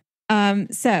understand.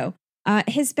 No.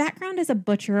 His background as a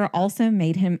butcher also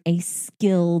made him a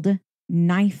skilled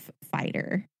knife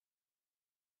fighter.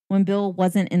 When Bill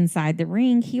wasn't inside the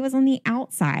ring, he was on the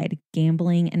outside,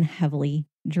 gambling and heavily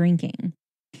drinking.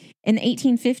 In the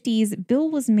 1850s, Bill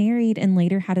was married and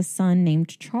later had a son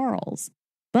named Charles.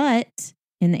 But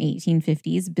in the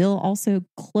 1850s, Bill also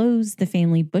closed the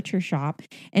family butcher shop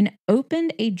and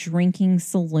opened a drinking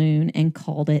saloon and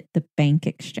called it the Bank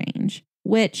Exchange,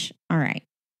 which, all right,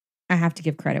 I have to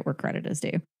give credit where credit is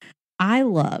due. I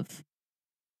love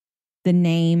the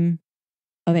name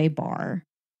of a bar,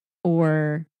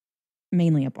 or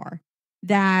mainly a bar,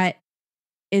 that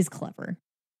is clever.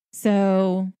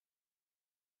 So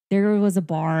there was a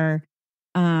bar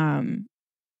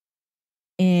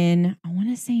in, I want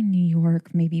to say New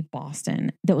York, maybe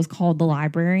Boston, that was called the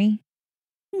Library.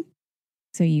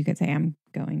 So you could say, I'm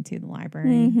going to the library.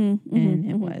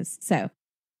 And it was. So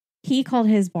he called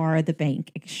his bar the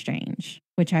Bank Exchange,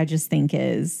 which I just think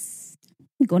is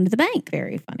going to the bank.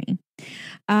 Very funny.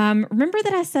 Remember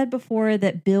that I said before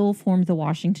that Bill formed the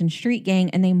Washington Street Gang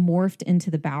and they morphed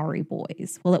into the Bowery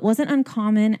Boys. Well, it wasn't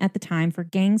uncommon at the time for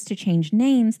gangs to change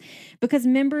names because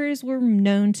members were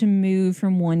known to move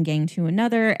from one gang to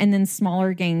another, and then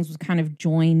smaller gangs would kind of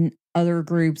join other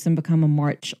groups and become a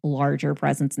much larger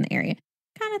presence in the area.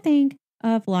 Kind of think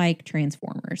of like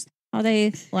Transformers. How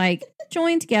they like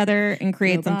join together and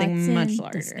create robots something much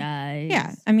larger. Disguise.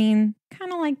 Yeah, I mean,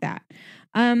 kind of like that.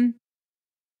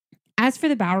 As for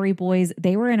the Bowery Boys,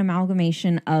 they were an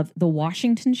amalgamation of the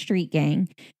Washington Street Gang,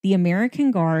 the American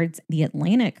Guards, the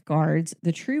Atlantic Guards,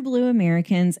 the True Blue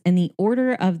Americans, and the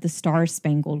Order of the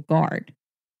Star-Spangled Guard.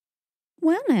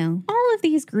 Well, now, all of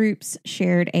these groups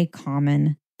shared a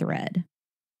common thread.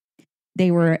 They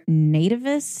were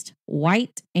nativist,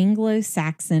 white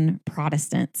Anglo-Saxon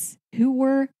Protestants who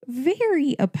were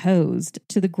very opposed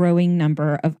to the growing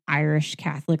number of Irish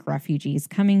Catholic refugees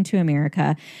coming to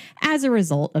America as a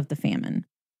result of the famine.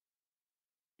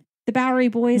 The Bowery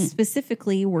Boys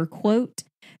specifically were, quote,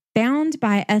 bound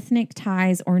by ethnic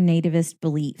ties or nativist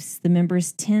beliefs. The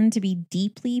members tend to be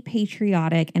deeply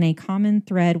patriotic, and a common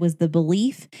thread was the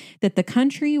belief that the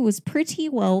country was pretty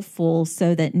well full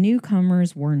so that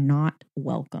newcomers were not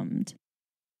welcomed.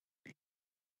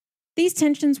 These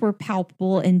tensions were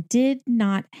palpable and did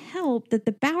not help that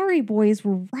the Bowery Boys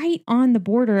were right on the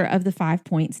border of the 5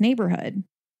 Points neighborhood,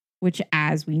 which,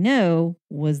 as we know,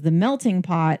 was the melting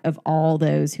pot of all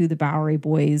those who the Bowery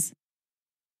Boys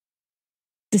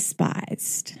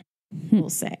despised, we'll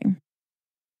say.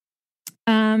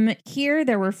 Here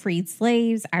there were freed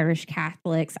slaves, Irish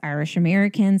Catholics, Irish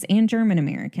Americans, and German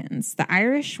Americans. The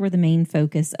Irish were the main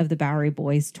focus of the Bowery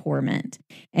Boys' torment.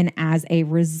 And as a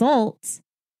result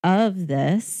of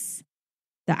this,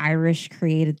 the Irish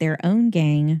created their own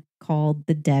gang called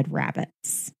the Dead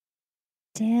Rabbits.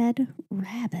 Dead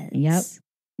Rabbits. Yep.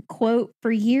 Quote,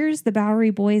 for years, the Bowery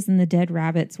Boys and the Dead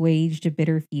Rabbits waged a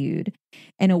bitter feud,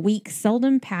 and a week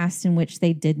seldom passed in which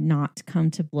they did not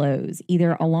come to blows,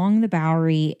 either along the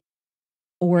Bowery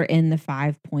or in the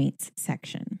 5 Points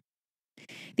section.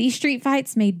 These street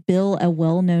fights made Bill a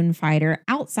well-known fighter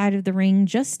outside of the ring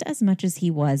just as much as he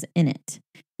was in it.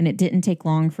 And it didn't take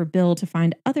long for Bill to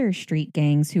find other street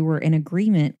gangs who were in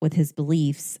agreement with his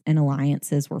beliefs, and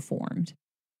alliances were formed.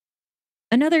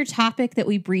 Another topic that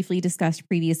we briefly discussed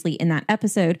previously in that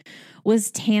episode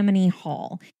was Tammany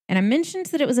Hall. And I mentioned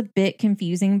that it was a bit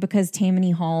confusing because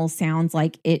Tammany Hall sounds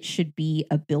like it should be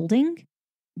a building,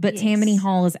 but yes. Tammany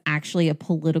Hall is actually a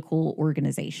political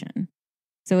organization.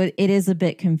 So it is a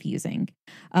bit confusing.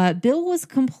 Bill was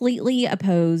completely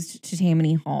opposed to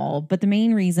Tammany Hall, but the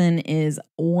main reason is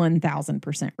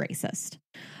 1,000% racist.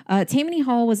 Tammany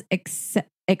Hall was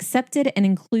accepted and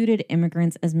included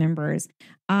immigrants as members.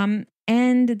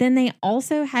 And then they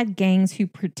also had gangs who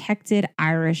protected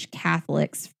Irish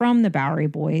Catholics from the Bowery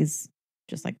Boys,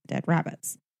 just like the Dead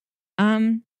Rabbits.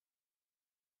 Bill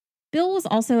was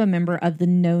also a member of the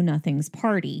Know Nothings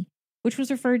Party, which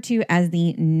was referred to as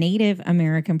the Native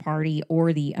American Party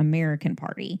or the American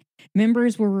Party.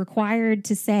 Members were required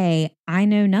to say, I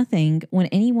know nothing, when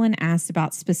anyone asked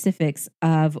about specifics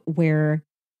of the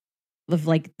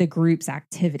group's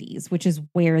activities, which is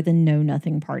where the Know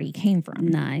Nothing Party came from.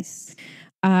 Nice.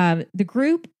 The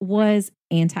group was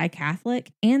anti-Catholic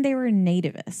and they were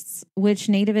nativists, which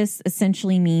nativists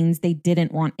essentially means they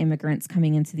didn't want immigrants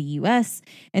coming into the U.S.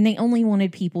 and they only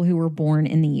wanted people who were born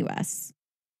in the U.S.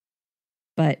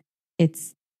 But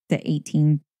it's the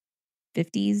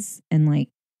 1850s and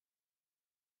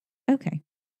okay.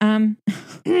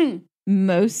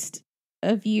 Most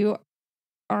of you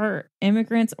are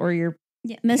immigrants or your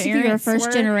most of you are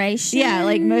first generation. Yeah,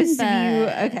 most of you.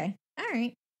 Okay. All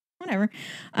right. Whatever.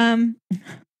 I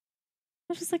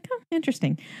was just like, oh,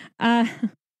 interesting.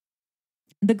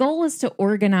 The goal is to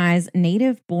organize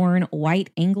native-born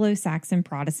white Anglo-Saxon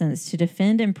Protestants to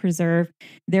defend and preserve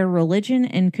their religion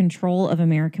and control of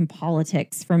American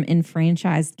politics from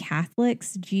enfranchised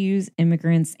Catholics, Jews,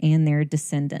 immigrants, and their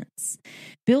descendants.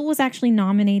 Bill was actually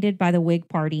nominated by the Whig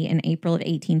Party in April of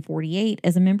 1848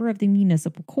 as a member of the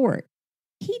municipal court.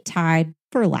 He tied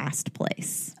for last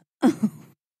place.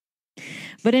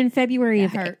 But in February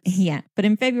of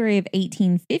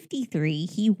 1853,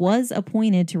 he was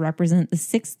appointed to represent the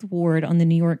 6th Ward on the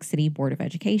New York City Board of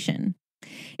Education.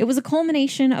 It was a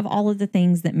culmination of all of the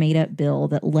things that made up Bill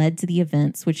that led to the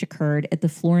events which occurred at the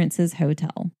Florence's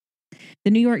Hotel.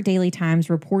 The New York Daily Times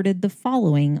reported the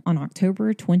following on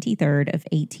October 23rd of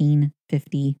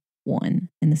 1851.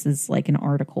 And this is an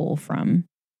article from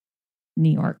New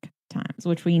York Times,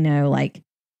 which we know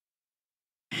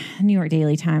New York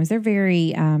Daily Times, they're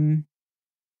very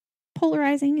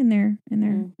polarizing in their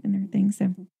things.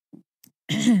 So,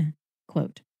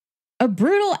 quote, a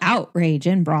brutal outrage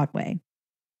in Broadway.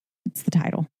 It's the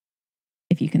title,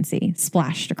 if you can see,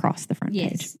 splashed across the front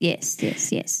page.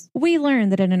 Yes. We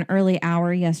learned that at an early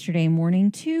hour yesterday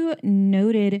morning, 2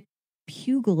 noted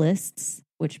pugilists,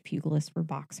 which pugilists were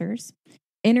boxers,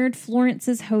 entered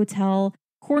Florence's Hotel,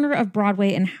 corner of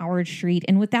Broadway and Howard Street,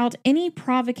 and without any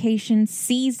provocation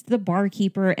seized the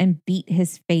barkeeper and beat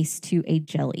his face to a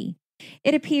jelly.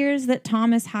 It appears that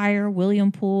Thomas Heyer,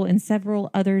 William Poole, and several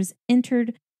others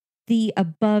entered the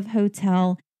above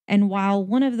hotel, and while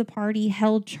one of the party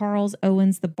held Charles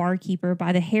Owens, the barkeeper,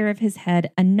 by the hair of his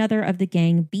head, another of the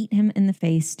gang beat him in the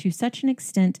face to such an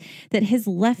extent that his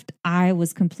left eye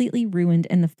was completely ruined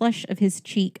and the flesh of his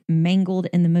cheek mangled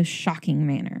in the most shocking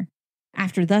manner.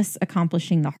 After thus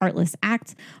accomplishing the heartless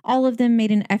act, all of them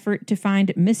made an effort to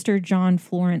find Mr. John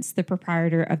Florence, the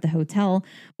proprietor of the hotel,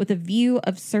 with a view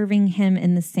of serving him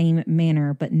in the same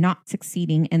manner, but not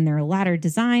succeeding in their latter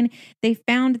design, they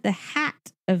found the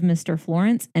hat of Mr.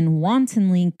 Florence and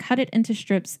wantonly cut it into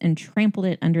strips and trampled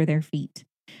it under their feet.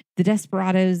 The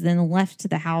desperados then left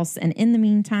the house, and in the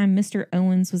meantime, Mr.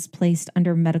 Owens was placed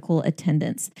under medical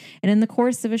attendance. And in the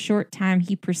course of a short time,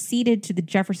 he proceeded to the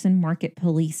Jefferson Market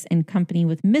Police in company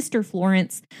with Mr.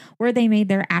 Florence, where they made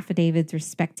their affidavits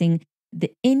respecting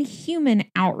the inhuman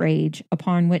outrage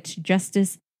upon which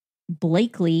Justice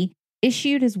Blakely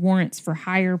issued his warrants for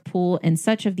hire, Poole, and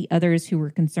such of the others who were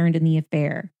concerned in the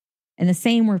affair. And the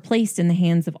same were placed in the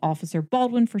hands of Officer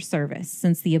Baldwin for service.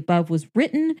 Since the above was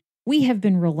written, we have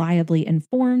been reliably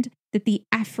informed that the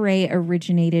affray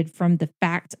originated from the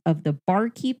fact of the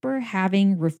barkeeper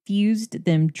having refused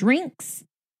them drinks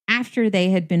after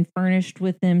they had been furnished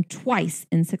with them twice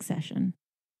in succession.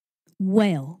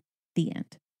 Well, the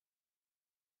end.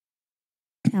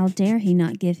 How dare he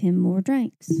not give him more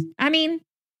drinks? I mean,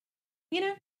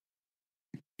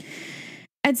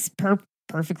 it's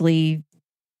perfectly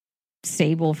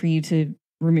stable for you to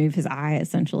remove his eye,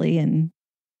 essentially, and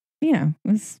it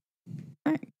was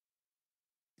right.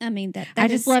 I mean, I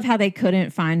just love how they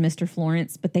couldn't find Mr.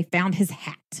 Florence, but they found his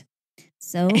hat,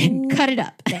 and cut it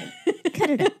up. Cut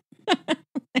it up.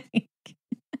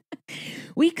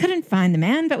 We couldn't find the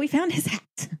man, but we found his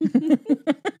hat.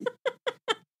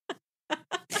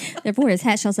 Therefore, his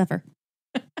hat shall suffer.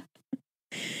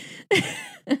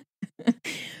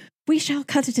 We shall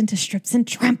cut it into strips and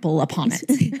trample upon it.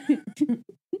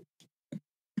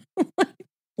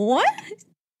 What?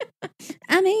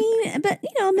 I mean, but,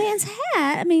 a man's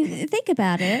hat. I mean, think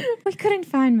about it. We couldn't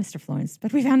find Mr. Florence,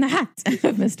 but we found the hat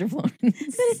of Mr. Florence. But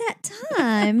at that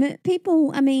time,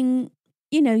 people, I mean,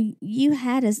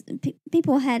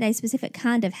 people had a specific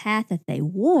kind of hat that they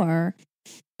wore.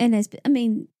 And I get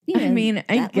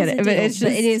it, but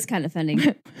it is kind of funny.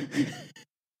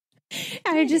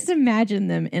 I just imagine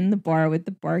them in the bar with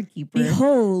the barkeeper.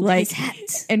 Behold, his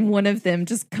hat. And one of them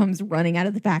just comes running out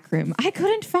of the back room. I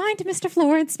couldn't find Mr.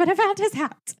 Florence, but I found his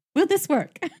hat. Will this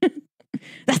work?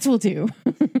 That's what we'll do.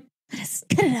 Just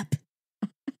cut it up.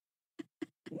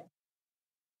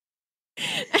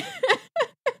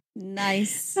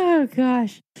 Nice. Oh,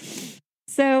 gosh.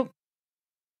 So,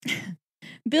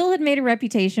 Bill had made a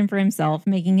reputation for himself,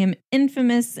 making him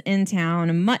infamous in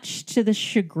town, much to the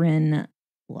chagrin.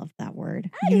 Love that word.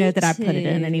 You know that I put it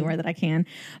in anywhere that I can.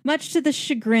 Much to the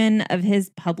chagrin of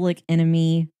his public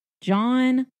enemy,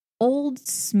 John Old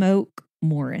Smoke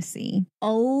Morrissey.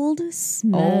 Old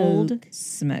Smoke.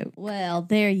 Well,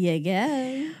 there you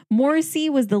go. Morrissey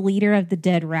was the leader of the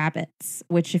Dead Rabbits,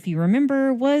 which, if you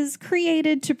remember, was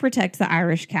created to protect the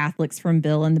Irish Catholics from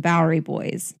Bill and the Bowery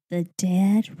Boys. The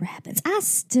Dead Rabbits. I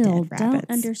still don't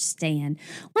understand.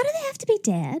 Why do they have to be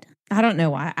dead? I don't know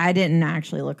why. I didn't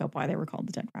actually look up why they were called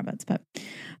the Dead Rabbits, but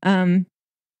that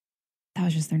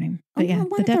was just their name. But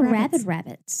the Dead Rabid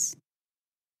Rabbits.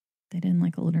 They didn't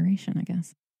like alliteration, I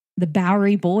guess. The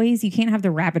Bowery Boys. You can't have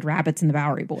the Rabid Rabbits and the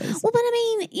Bowery Boys. Well, but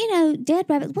I mean, dead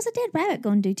rabbits. What's a dead rabbit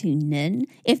going to do to none?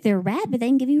 If they're rabid, they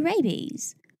can give you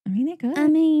rabies. I mean, they could. I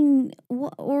mean, it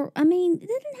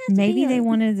didn't have to Maybe they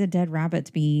wanted the dead rabbit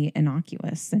to be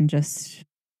innocuous and just,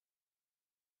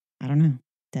 I don't know,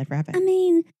 dead rabbit. I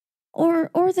mean,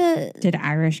 Did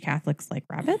Irish Catholics like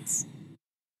rabbits?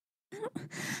 I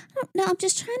don't know. I'm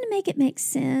just trying to make it make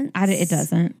sense. It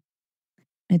doesn't.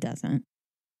 It doesn't.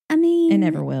 I mean, it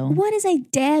never will. What is a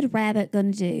dead rabbit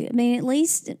going to do? I mean, at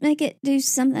least make it do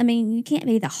something. I mean, you can't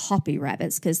be the hoppy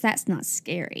rabbits because that's not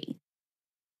scary.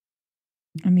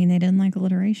 I mean, they didn't like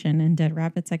alliteration, and dead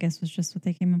rabbits, I guess, was just what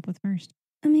they came up with first.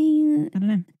 I mean, I don't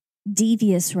know.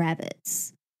 Devious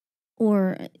rabbits.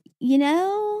 Or,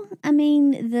 I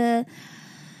mean, the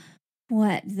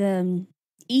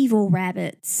evil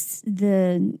rabbits,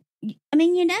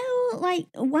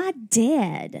 why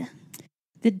dead?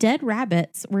 The Dead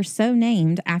Rabbits were so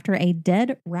named after a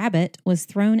dead rabbit was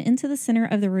thrown into the center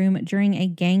of the room during a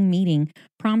gang meeting,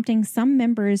 prompting some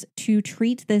members to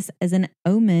treat this as an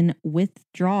omen,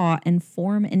 withdraw, and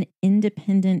form an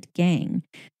independent gang.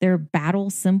 Their battle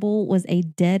symbol was a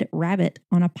dead rabbit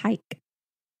on a pike.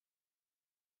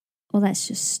 Well, that's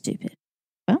just stupid.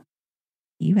 Well,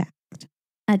 you asked.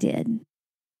 I did.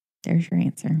 There's your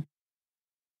answer.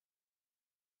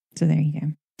 So there you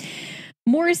go.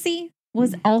 Morrissey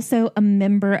was also a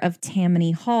member of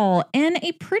Tammany Hall and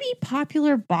a pretty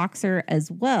popular boxer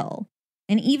as well.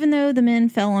 And even though the men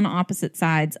fell on opposite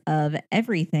sides of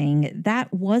everything,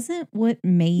 that wasn't what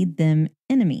made them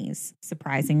enemies,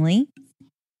 surprisingly.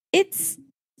 It's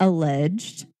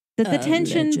alleged that the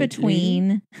tension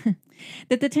between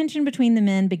the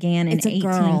men began in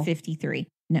 1853.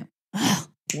 No.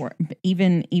 Or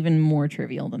even more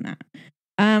trivial than that.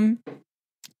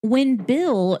 When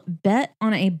Bill bet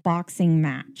on a boxing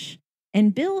match,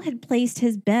 and Bill had placed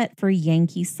his bet for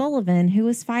Yankee Sullivan, who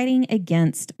was fighting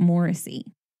against Morrissey.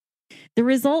 The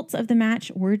results of the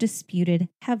match were disputed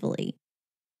heavily.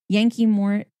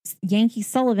 Yankee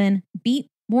Sullivan beat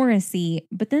Morrissey,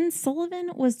 but then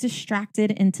Sullivan was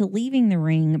distracted into leaving the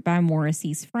ring by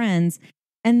Morrissey's friends,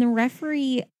 and the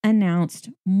referee announced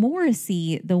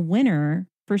Morrissey the winner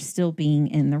for still being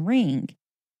in the ring.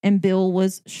 And Bill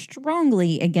was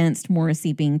strongly against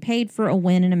Morrissey being paid for a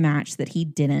win in a match that he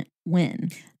didn't win.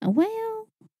 Well,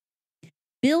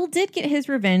 Bill did get his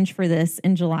revenge for this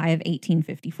in July of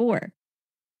 1854.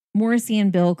 Morrissey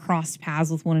and Bill crossed paths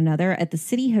with one another at the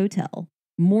City Hotel.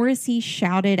 Morrissey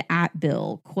shouted at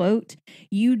Bill, quote,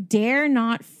 "You dare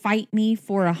not fight me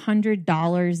for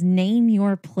 $100. Name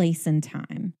your place and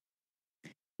time."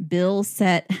 Bill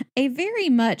set a very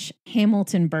much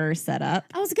Hamilton Burr setup.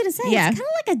 I was going to say, It's kind of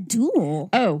like a duel.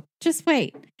 Oh, just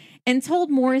wait. And told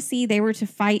Morrissey they were to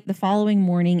fight the following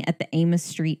morning at the Amos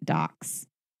Street docks.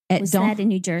 Was that in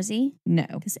New Jersey? No.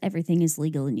 Because everything is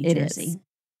legal in New Jersey.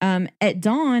 At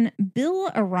dawn, Bill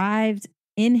arrived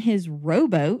in his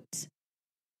rowboat,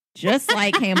 just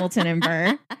like Hamilton and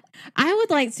Burr. I would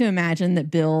like to imagine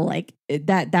that Bill, like,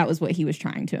 that was what he was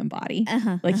trying to embody.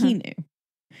 He knew.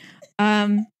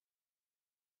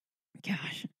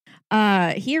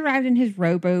 He arrived in his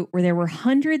rowboat where there were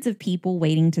hundreds of people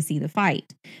waiting to see the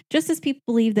fight. Just as people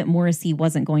believed that Morrissey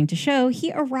wasn't going to show,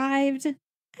 he arrived at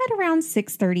around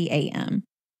 6:30 a.m.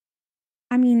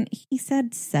 I mean, he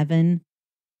said 7.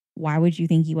 Why would you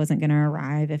think he wasn't going to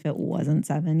arrive if it wasn't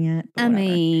 7 yet?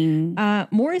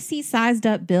 Morrissey sized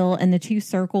up Bill, and the two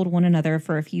circled one another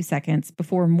for a few seconds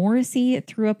before Morrissey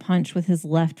threw a punch with his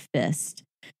left fist.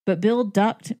 But Bill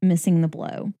ducked, missing the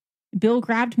blow. Bill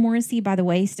grabbed Morrissey by the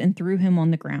waist and threw him on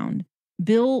the ground.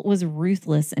 Bill was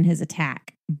ruthless in his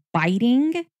attack,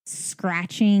 biting,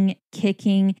 scratching,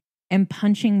 kicking, and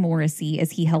punching Morrissey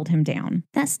as he held him down.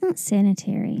 That's not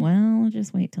sanitary. Well,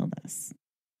 just wait till this.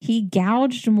 He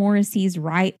gouged Morrissey's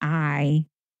right eye.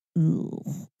 Ooh,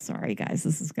 sorry, guys,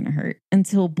 this is going to hurt.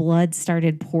 Until blood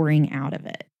started pouring out of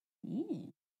it.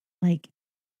 Like,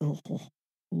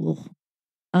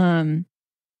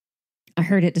 I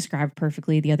heard it described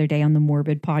perfectly the other day on the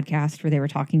Morbid podcast where they were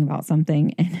talking about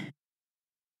something,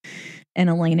 and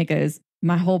Elena goes,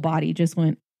 "My whole body just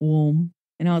went whoom,"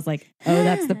 and I was like, "Oh,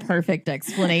 that's the perfect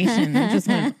explanation." It just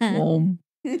went whoom.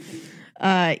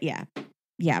 Yeah.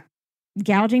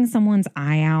 Gouging someone's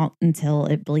eye out until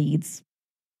it bleeds.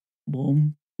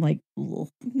 Whoom. Like, so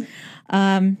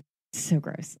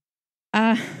gross.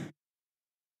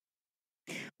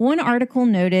 One article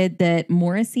noted that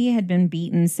Morrissey had been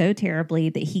beaten so terribly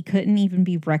that he couldn't even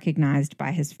be recognized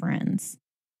by his friends.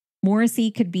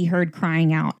 Morrissey could be heard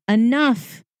crying out,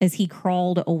 "Enough!" as he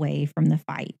crawled away from the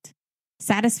fight.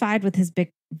 Satisfied with his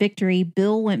victory,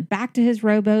 Bill went back to his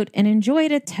rowboat and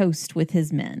enjoyed a toast with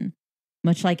his men.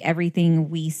 Much like everything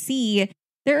we see,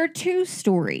 there are 2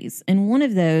 stories, and one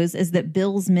of those is that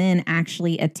Bill's men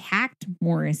actually attacked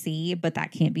Morrissey, but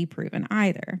that can't be proven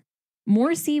either.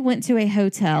 Morrissey went to a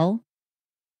hotel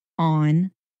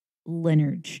on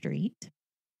Leonard Street.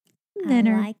 I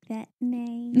like that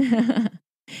name.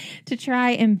 To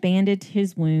try and bandage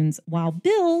his wounds, while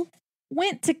Bill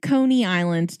went to Coney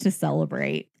Island to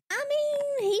celebrate. I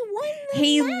mean, he won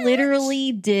the match.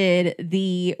 Literally did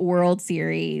the World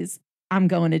Series. I'm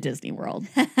going to Disney World.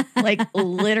 Like,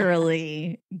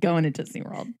 literally going to Disney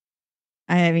World.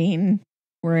 I mean,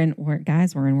 we're in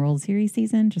World Series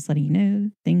season. Just letting you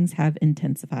know, things have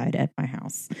intensified at my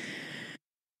house.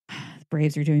 The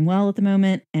Braves are doing well at the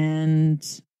moment, and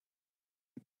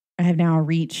I have now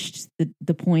reached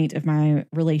the point of my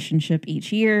relationship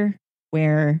each year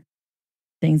where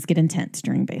things get intense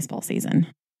during baseball season.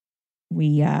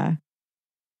 You have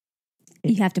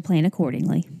to plan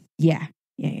accordingly. Yeah.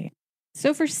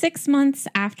 So for 6 months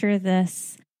after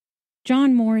this,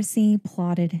 John Morrissey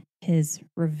plotted his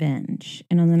revenge.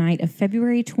 And on the night of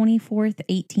February 24th,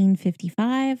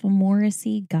 1855,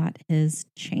 Morrissey got his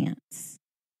chance.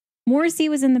 Morrissey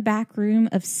was in the back room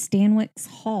of Stanwix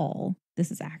Hall. This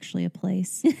is actually a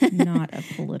place, not a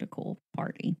political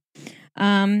party.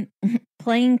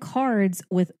 Playing cards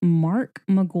with Mark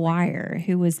McGuire,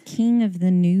 who was king of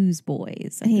the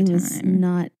Newsboys at the time. He was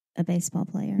not a baseball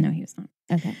player. No, he was not.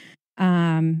 Okay.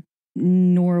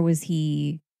 Nor was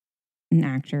he an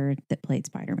actor that played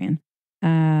Spider-Man.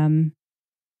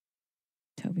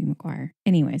 Tobey Maguire.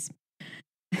 Anyways,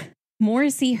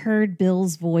 Morrissey heard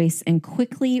Bill's voice and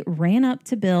quickly ran up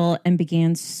to Bill and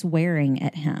began swearing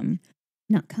at him.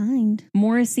 Not kind.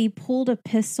 Morrissey pulled a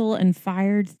pistol and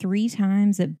fired 3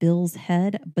 times at Bill's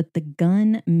head, but the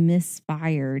gun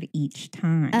misfired each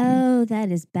time. Oh, that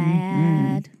is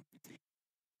bad. Mm-hmm.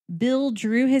 Bill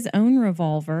drew his own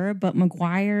revolver, but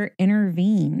McGuire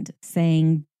intervened,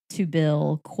 saying to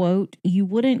Bill, quote, "You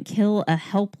wouldn't kill a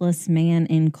helpless man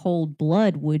in cold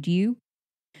blood, would you?"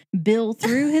 Bill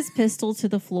threw his pistol to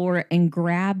the floor and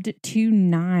grabbed 2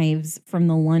 knives from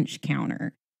the lunch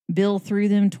counter. Bill threw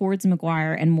them towards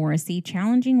McGuire and Morrissey,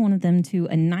 challenging one of them to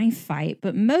a knife fight,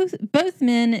 but both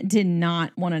men did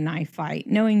not want a knife fight,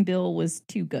 knowing Bill was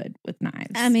too good with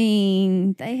knives. I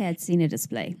mean, they had seen a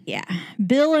display. Yeah.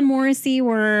 Bill and Morrissey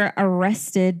were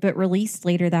arrested but released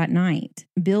later that night.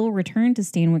 Bill returned to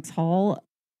Stanwix Hall,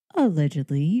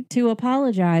 allegedly, to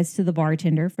apologize to the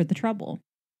bartender for the trouble.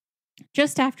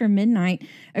 Just after midnight,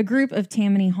 a group of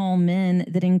Tammany Hall men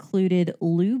that included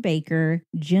Lou Baker,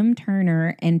 Jim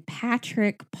Turner, and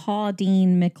Patrick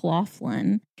Paudine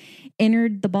McLaughlin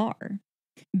entered the bar.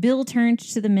 Bill turned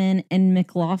to the men and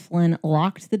McLaughlin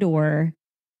locked the door.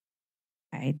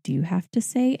 I do have to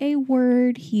say a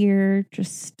word here,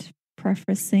 just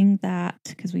prefacing that,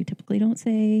 because we typically don't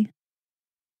say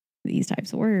these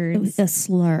types of words. It was a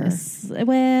slur. It's a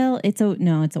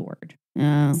word.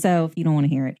 Oh. So if you don't want to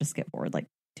hear it, just skip forward like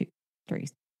 2, 3,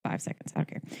 5 seconds. I don't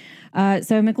care.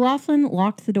 So McLaughlin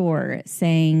locked the door,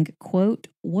 saying, quote,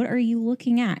 "What are you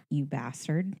looking at, you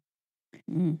bastard?"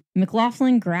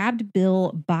 McLaughlin grabbed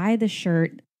Bill by the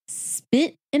shirt,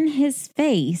 spit in his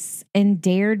face, and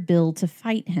dared Bill to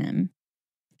fight him.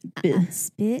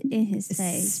 Spit in his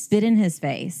face. Spit in his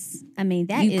face. I mean,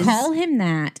 you call him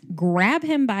that, grab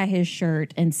him by his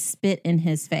shirt, and spit in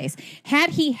his face.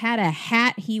 Had he had a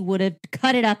hat, he would have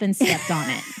cut it up and stepped on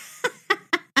it.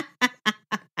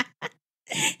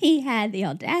 He had the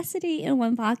audacity in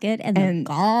one pocket and the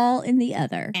gall in the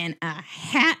other. And a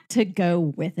hat to go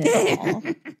with it all.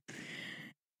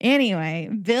 Anyway,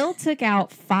 Bill took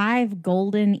out 5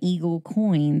 Golden Eagle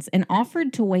coins and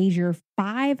offered to wager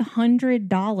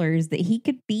 $500 that he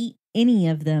could beat any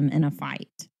of them in a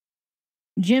fight.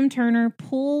 Jim Turner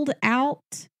pulled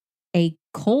out a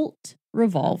Colt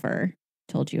revolver.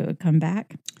 Told you it would come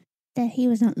back. That he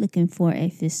was not looking for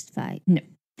a fist fight. No.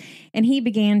 And he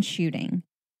began shooting.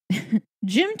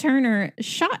 Jim Turner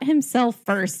shot himself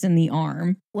first in the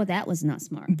arm. Well, that was not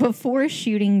smart. Before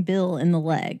shooting Bill in the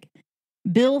leg.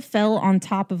 Bill fell on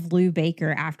top of Lou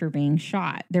Baker after being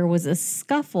shot. There was a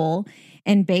scuffle,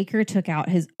 and Baker took out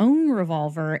his own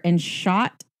revolver and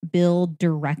shot Bill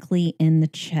directly in the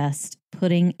chest,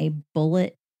 putting a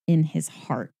bullet in his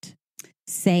heart,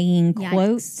 saying,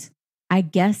 quote, "I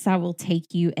guess I will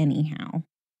take you anyhow."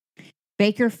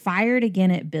 Baker fired again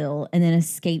at Bill and then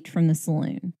escaped from the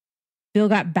saloon. Bill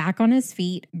got back on his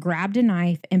feet, grabbed a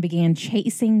knife, and began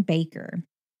chasing Baker.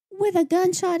 With a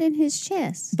gunshot in his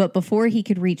chest. But before he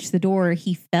could reach the door,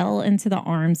 he fell into the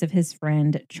arms of his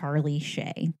friend, Charlie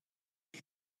Shea.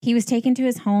 He was taken to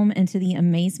his home and, to the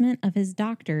amazement of his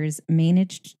doctors,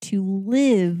 managed to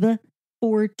live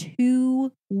for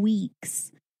 2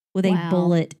 weeks with a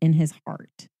bullet in his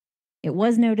heart. It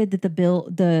was noted that the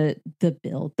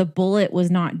bullet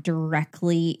was not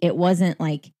directly, it wasn't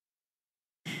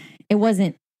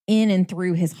in and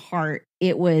through his heart.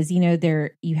 It was,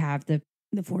 there you have the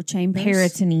 4 chambers,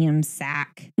 peritoneum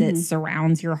sac that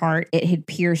surrounds your heart. It had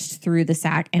pierced through the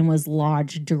sac and was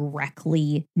lodged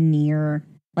directly near,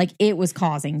 it was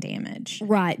causing damage.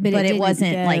 Right. But it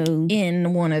wasn't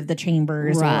in one of the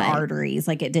chambers or arteries.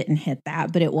 It didn't hit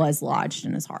that, but it was lodged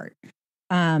in his heart.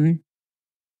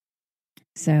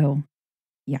 So,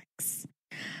 yikes.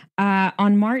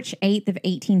 On March 8th of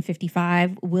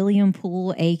 1855, William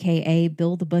Poole, a.k.a.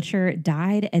 Bill the Butcher,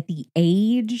 died at the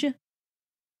age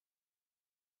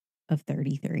of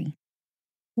 33.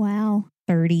 Wow.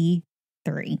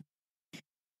 33.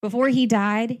 Before he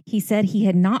died, he said he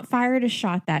had not fired a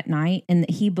shot that night and that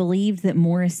he believed that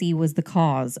Morrissey was the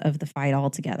cause of the fight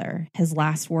altogether. His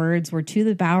last words were to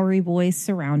the Bowery boys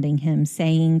surrounding him,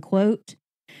 saying, quote,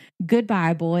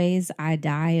 "Goodbye, boys. I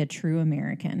die a true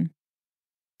American."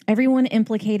 Everyone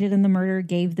implicated in the murder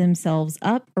gave themselves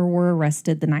up or were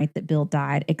arrested the night that Bill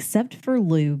died, except for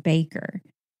Lou Baker.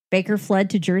 Baker fled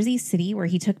to Jersey City, where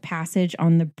he took passage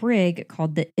on the brig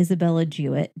called the Isabella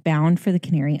Jewett, bound for the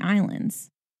Canary Islands.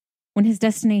 When his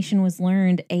destination was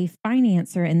learned, a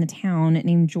financier in the town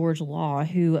named George Law,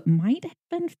 who might have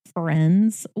been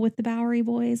friends with the Bowery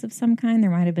boys of some kind,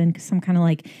 there might have been some kind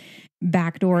of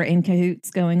backdoor in cahoots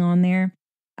going on there.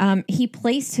 He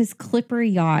placed his clipper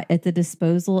yacht at the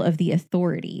disposal of the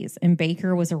authorities, and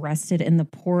Baker was arrested in the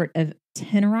port of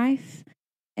Tenerife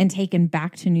and taken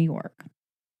back to New York.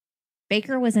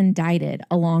 Baker was indicted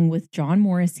along with John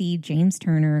Morrissey, James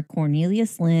Turner,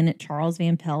 Cornelius Lynn, Charles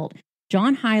Van Pelt,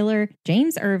 John Hyler,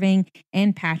 James Irving,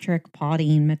 and Patrick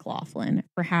Pauldine McLaughlin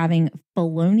for having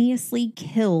feloniously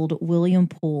killed William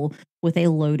Poole with a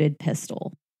loaded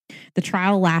pistol. The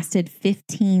trial lasted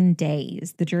 15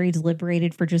 days. The jury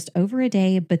deliberated for just over a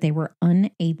day, but they were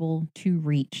unable to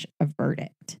reach a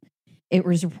verdict. It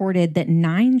was reported that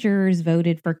 9 jurors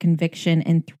voted for conviction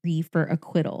and 3 for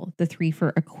acquittal. The 3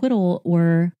 for acquittal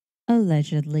were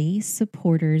allegedly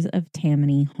supporters of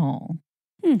Tammany Hall.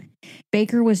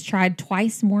 Baker was tried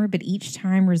twice more, but each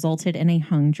time resulted in a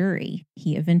hung jury.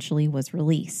 He eventually was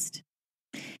released.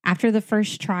 After the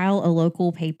first trial, a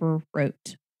local paper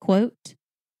wrote, quote,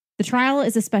 "The trial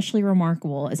is especially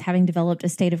remarkable as having developed a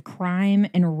state of crime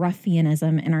and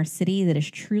ruffianism in our city that is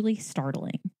truly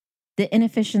startling. The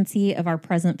inefficiency of our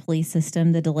present police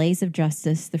system, the delays of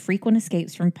justice, the frequent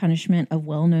escapes from punishment of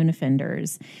well-known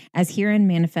offenders, as herein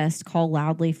manifest, call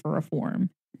loudly for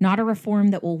reform. Not a reform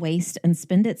that will waste and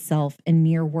spend itself in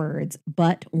mere words,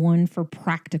 but one for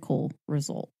practical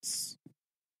results."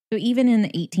 So even in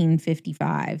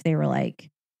 1855, they were like,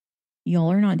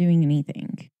 y'all are not doing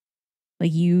anything.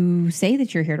 Like, you say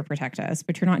that you're here to protect us,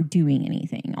 but you're not doing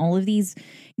anything. All of these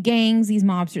gangs, these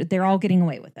mobs, they're all getting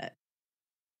away with it.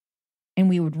 And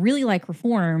we would really like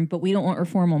reform, but we don't want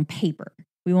reform on paper.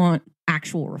 We want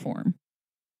actual reform.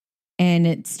 And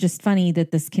it's just funny that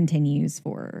this continues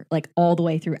for like all the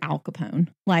way through Al Capone.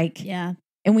 Like, yeah.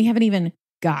 And we haven't even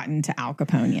gotten to Al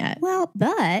Capone yet. Well,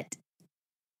 but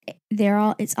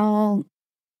it's all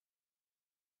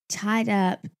tied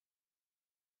up.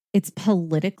 It's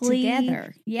politically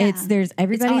together. Yeah.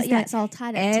 It's all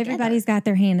tied up. Everybody's got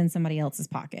their hand in somebody else's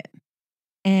pocket.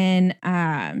 And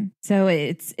so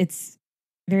it's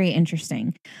very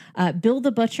interesting. Bill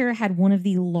the Butcher had one of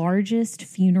the largest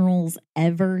funerals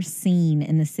ever seen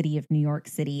in the city of New York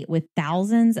City, with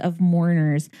thousands of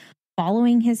mourners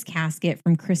following his casket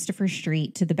from Christopher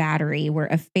Street to the Battery, where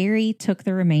a ferry took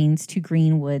the remains to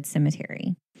Greenwood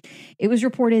Cemetery. It was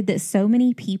reported that so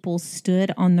many people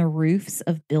stood on the roofs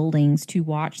of buildings to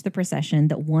watch the procession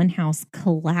that one house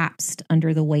collapsed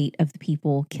under the weight of the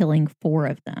people, killing 4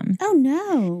 of them. Oh,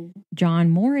 no. John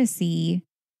Morrissey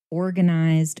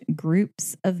organized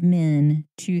groups of men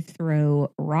to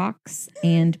throw rocks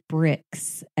and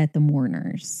bricks at the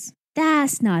mourners.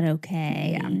 That's not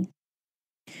okay. Yeah.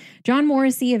 John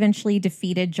Morrissey eventually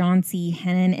defeated John C.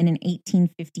 Hennon in an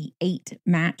 1858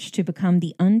 match to become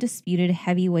the undisputed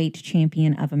heavyweight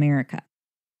champion of America.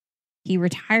 He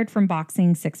retired from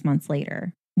boxing 6 months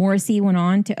later. Morrissey went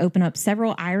on to open up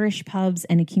several Irish pubs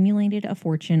and accumulated a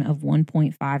fortune of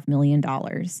 $1.5 million.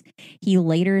 He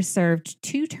later served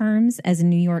 2 terms as a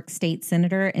New York State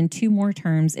Senator and 2 more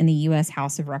terms in the U.S.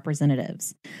 House of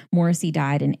Representatives. Morrissey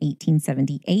died in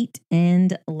 1878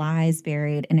 and lies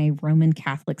buried in a Roman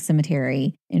Catholic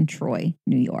cemetery in Troy,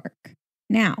 New York.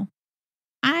 Now,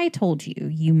 I told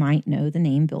you might know the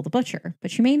name Bill the Butcher,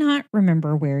 but you may not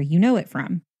remember where you know it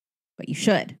from. But you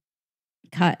should,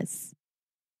 because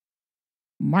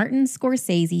Martin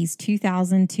Scorsese's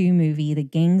 2002 movie, The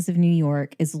Gangs of New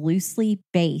York, is loosely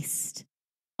based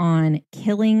on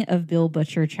Killing of Bill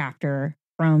Butcher chapter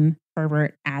from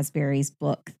Herbert Asbury's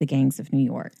book, The Gangs of New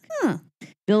York. Huh.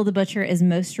 Bill the Butcher is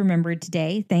most remembered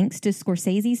today thanks to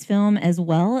Scorsese's film as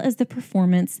well as the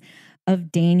performance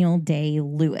of Daniel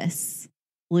Day-Lewis.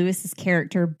 Lewis's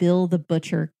character, Bill the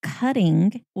Butcher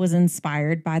Cutting, was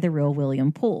inspired by the real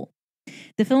William Poole.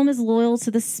 The film is loyal to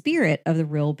the spirit of the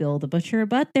real Bill the Butcher,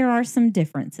 but there are some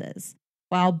differences.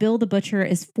 While Bill the Butcher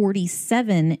is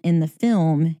 47 in the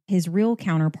film, his real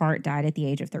counterpart died at the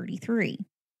age of 33.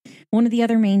 One of the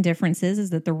other main differences is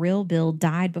that the real Bill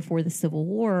died before the Civil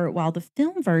War, while the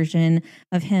film version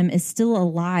of him is still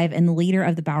alive and the leader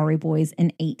of the Bowery Boys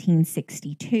in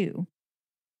 1862.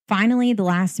 Finally, the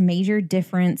last major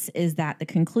difference is that the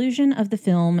conclusion of the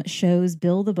film shows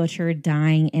Bill the Butcher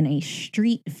dying in a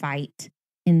street fight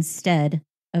instead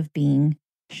of being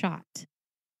shot.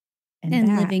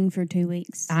 And living for 2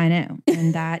 weeks. I know.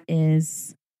 And that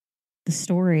is the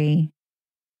story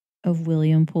of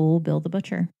William Poole, Bill the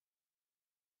Butcher.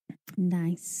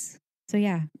 Nice. So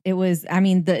yeah, it was, I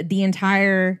mean, the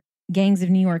entire Gangs of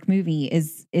New York movie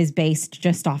is based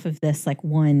just off of this like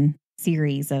one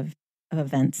series of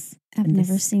events. I've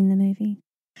never seen the movie.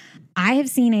 I have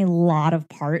seen a lot of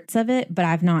parts of it, but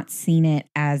I've not seen it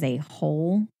as a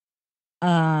whole.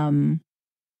 But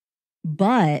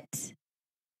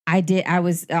I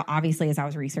was obviously, as I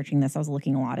was researching this, I was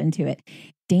looking a lot into it.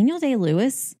 Daniel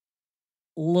Day-Lewis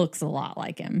looks a lot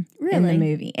like him in the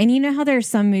movie. And you know how there's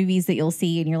some movies that you'll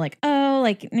see and you're like, oh,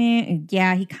 like,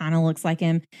 yeah, he kind of looks like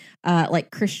him.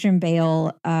 Like Christian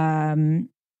Bale,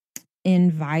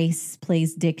 in Vice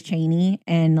plays Dick Cheney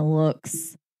and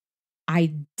looks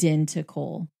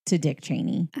identical to Dick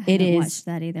Cheney. I haven't watched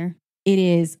that either. It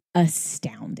is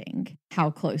astounding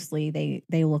how closely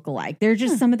they look alike. They're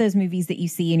just some of those movies that you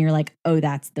see and you're like, oh,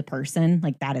 that's the person.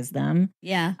 Like, that is them.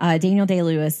 Yeah. Daniel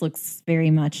Day-Lewis looks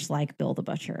very much like Bill the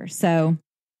Butcher. So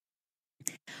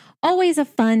always a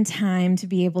fun time to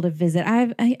be able to visit.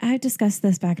 I discussed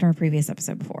this back in our previous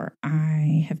episode before.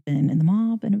 I have been in the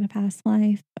mob in a past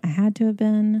life. I had to have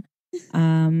been.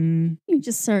 You're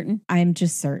just certain. I'm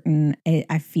just certain.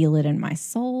 I feel it in my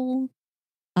soul.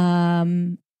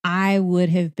 I would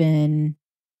have been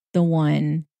the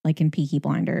one, like in Peaky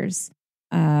Blinders,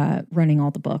 running all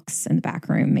the books in the back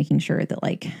room, making sure that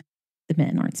like the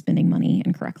men aren't spending money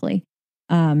incorrectly,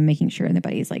 making sure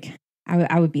everybody's like,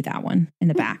 I would be that one in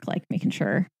the back, like making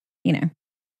sure, gotta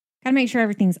make sure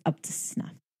everything's up to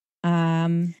snuff.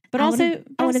 But I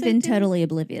would have been totally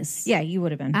oblivious. Yeah, you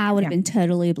would have been. I would have been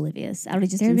totally oblivious. I would have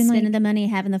just been spending the money,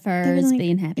 having the furs,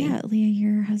 being happy. Yeah, Leah,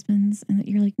 your husband's, and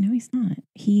you're like, no, he's not.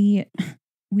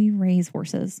 We raise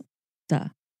horses. Duh.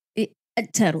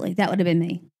 Totally. That would have been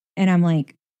me. And I'm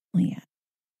like, Leah,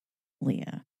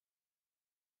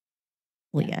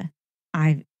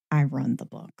 I run the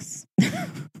books.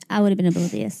 I would have been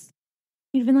oblivious.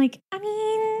 You'd have been like,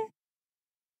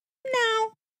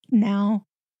 no.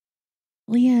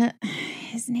 Leah,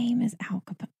 his name is Al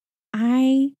Capone.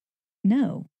 I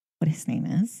know what his name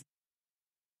is.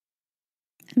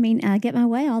 I mean, I get my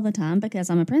way all the time because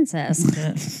I'm a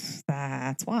princess.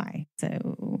 That's why.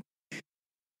 So,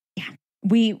 yeah.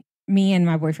 Me and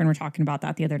my boyfriend were talking about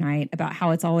that the other night, about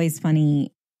how it's always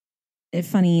funny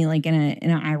like in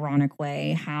an ironic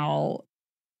way, how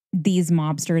these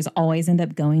mobsters always end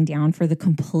up going down for the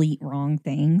complete wrong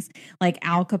things. Like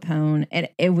Al Capone,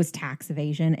 it was tax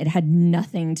evasion. It had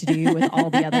nothing to do with all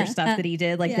the other stuff that he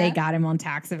did. Like they got him on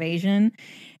tax evasion.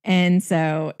 And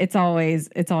so it's always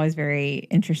very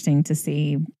interesting to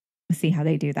see how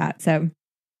they do that. So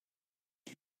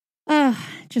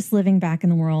just living back in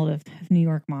the world of New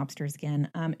York mobsters again.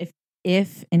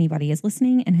 If anybody is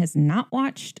listening and has not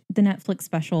watched the Netflix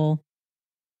special,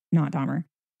 not Dahmer,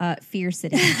 Fear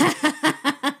City.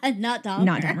 Not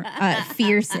Dahmer.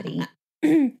 Fear City.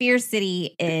 Fear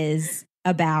City is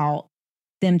about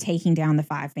them taking down the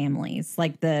 5 families.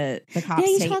 Like the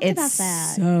cops talked about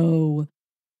that. So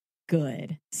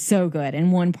good.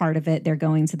 And one part of it, they're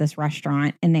going to this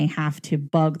restaurant and they have to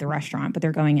bug the restaurant, but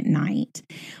they're going at night.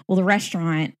 Well, the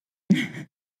restaurant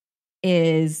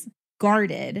is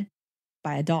guarded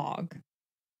by a dog.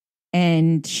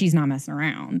 And she's not messing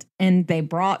around. And they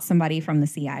brought somebody from the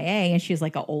CIA, and she's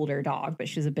like an older dog, but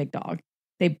she's a big dog.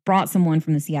 They brought someone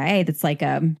from the CIA that's like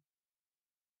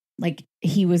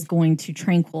he was going to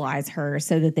tranquilize her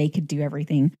so that they could do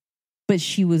everything. But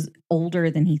she was older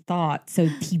than he thought. So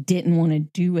he didn't want to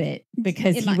do it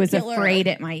because he was afraid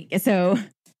it might. So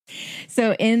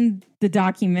in the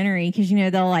documentary, because,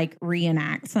 they'll like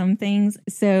reenact some things.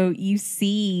 So you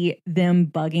see them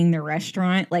bugging the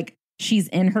restaurant, like, she's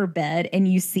in her bed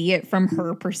and you see it from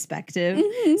her perspective.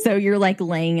 Mm-hmm. So you're like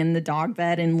laying in the dog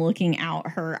bed and looking out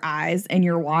her eyes and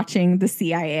you're watching the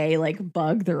CIA like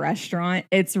bug the restaurant.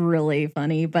 It's really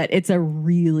funny, but it's a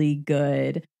really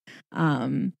good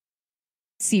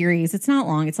series. It's not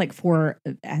long. It's like 4,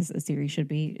 as a series should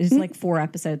be. It's like 4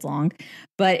 episodes long,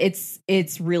 but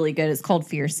it's really good. It's called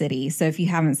Fear City. So if you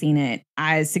haven't seen it,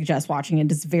 I suggest watching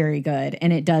it. It's very good.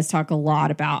 And it does talk a lot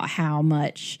about how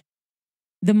much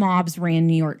the mobs ran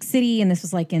New York City, and this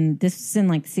was in like the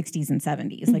 60s and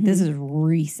 70s. Like this is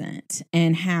recent,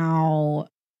 and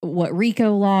what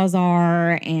RICO laws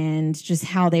are, and just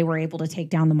how they were able to take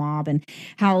down the mob, and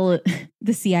how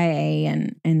the CIA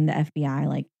and the FBI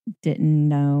like didn't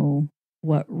know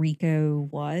what RICO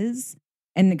was,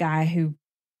 and the guy who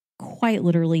quite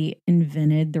literally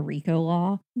invented the RICO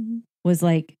law was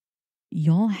like,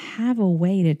 y'all have a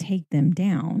way to take them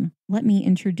down. Let me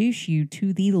introduce you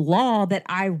to the law that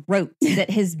I wrote that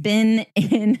has been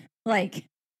in, like,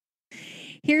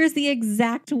 here's the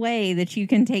exact way that you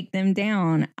can take them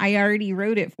down. I already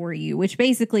wrote it for you, which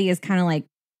basically is kind of like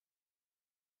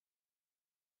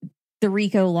the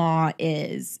RICO law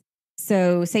is.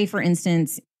 So say, for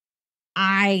instance,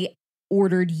 I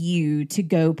ordered you to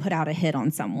go put out a hit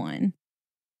on someone.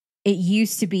 It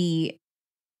used to be,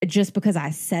 just because I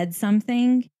said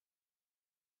something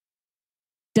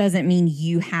doesn't mean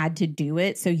you had to do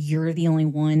it. So you're the only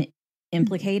one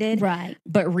implicated. Right.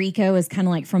 But RICO is kind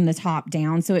of like from the top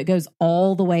down. So it goes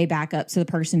all the way back up to the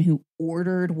person who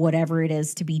ordered whatever it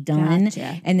is to be done.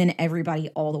 Gotcha. And then everybody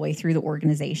all the way through the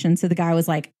organization. So the guy was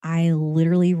like, I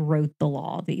literally wrote the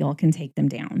law that y'all can take them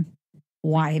down.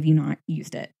 Why have you not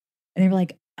used it? And they were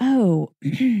like, oh,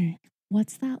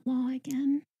 what's that law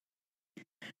again?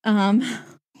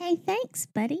 Hey, thanks,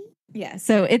 buddy. Yeah,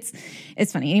 so it's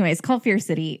funny. Anyway, it's called Fear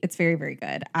City. It's very, very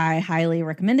good. I highly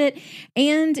recommend it.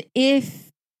 And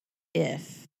if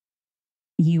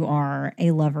you are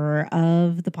a lover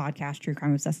of the podcast True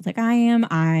Crime Obsessed like I am,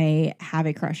 I have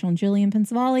a crush on Jillian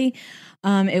Pensavalle.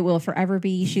 It will forever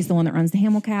be. She's the one that runs the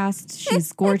Hamilcast.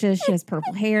 She's gorgeous. She has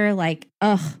purple hair. Like,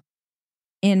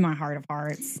 in my heart of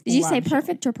hearts. Did you say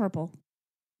perfect or purple?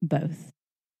 Both.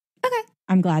 Okay.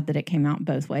 I'm glad that it came out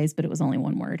both ways, but it was only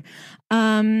one word.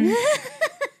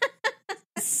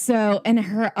 So, and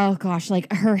her, oh gosh,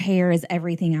 like her hair is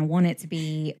everything I want it to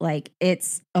be. Like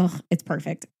it's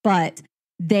perfect. But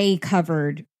they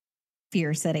covered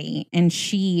Fear City, and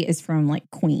she is from like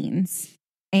Queens,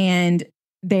 and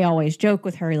they always joke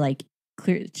with her like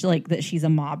that she's a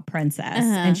mob princess,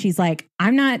 and she's like,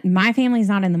 my family's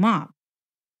not in the mob.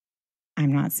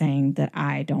 I'm not saying that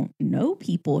I don't know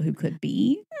people who could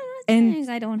be. And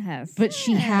I don't have friends. But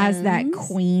she has that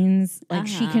Queens, like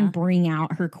she can bring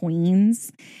out her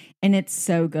Queens, and it's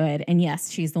so good. And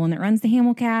yes, she's the one that runs the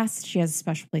Hamilcast. She has a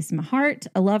special place in my heart.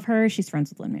 I love her. She's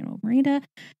friends with Lin-Manuel Miranda.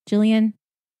 Jillian.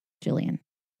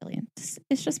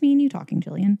 It's just me and you talking,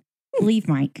 Jillian. Leave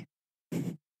Mike.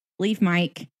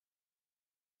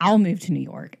 I'll move to New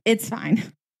York. It's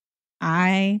fine.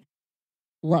 I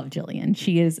love Jillian.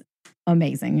 She is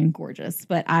amazing and gorgeous,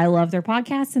 but I love their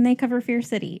podcast, and they cover Fear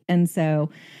City. And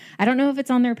so I don't know if it's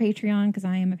on their Patreon, because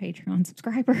I am a Patreon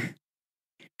subscriber,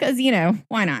 because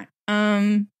why not?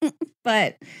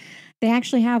 But they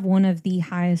actually have one of the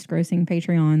highest grossing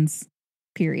Patreons,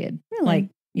 period. Really? Like,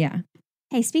 yeah.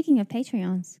 Hey, speaking of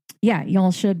Patreons, yeah,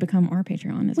 y'all should become our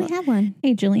Patreon as well. We have one.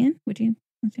 Hey, Jillian, would you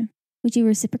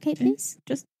reciprocate, please?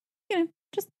 Just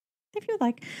if you would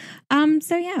like.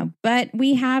 So yeah, but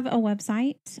we have a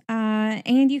website,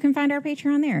 and you can find our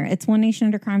Patreon there. It's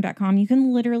onenationundercrime.com. You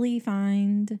can literally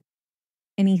find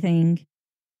anything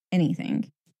that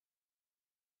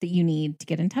you need to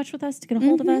get in touch with us, to get a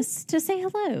hold of us, to say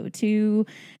hello, to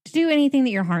do anything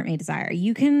that your heart may desire.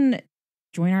 You can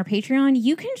join our Patreon.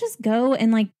 You can just go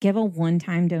and like give a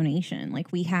one-time donation.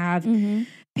 Like we have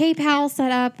PayPal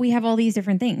set up. We have all these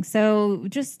different things. So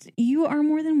just, you are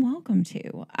more than welcome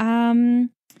to. And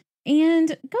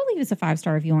go leave us a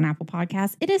 5-star review on Apple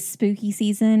Podcasts. It is spooky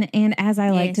season. And as I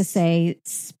like to say,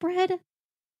 spread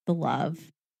the love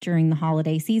during the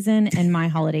holiday season. And my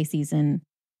holiday season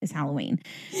is Halloween.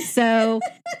 So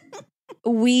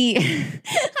I'm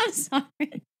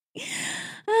sorry.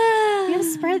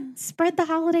 Spread the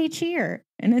holiday cheer,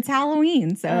 and it's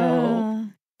Halloween, so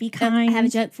be kind. I have a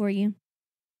joke for you.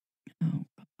 Oh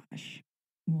gosh,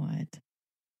 what?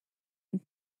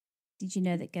 Did you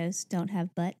know that ghosts don't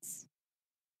have butts?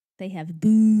 They have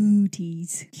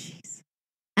booties. Jeez.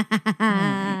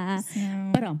 I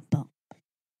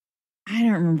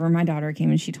don't remember. My daughter came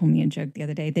and she told me a joke the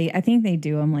other day. I think they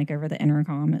do them like over the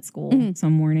intercom at school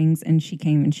some mornings, and she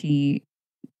came and she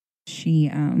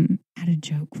had a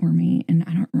joke for me, and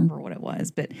I don't remember what it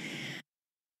was, but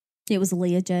it was a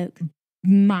Leah joke.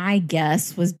 My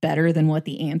guess was better than what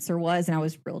the answer was, and I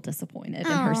was real disappointed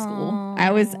in her school.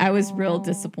 I was real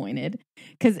disappointed,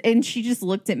 and she just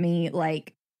looked at me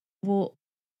like, well,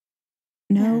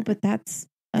 no, but that's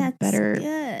better.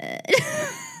 Good.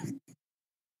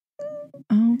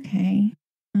 Okay.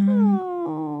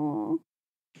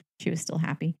 She was still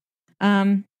happy.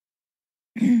 I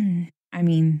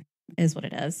mean, is what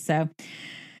it is. So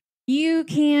you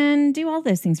can do all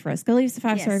those things for us. Go leave us a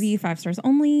 5-star review, 5 stars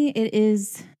only. It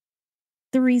is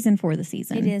the reason for the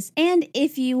season. It is. And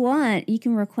if you want, you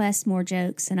can request more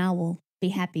jokes, and I will be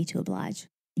happy to oblige.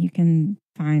 You can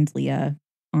find Leah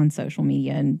on social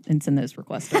media and send those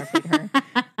requests directly to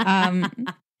her.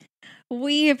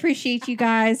 We appreciate you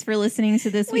guys for listening to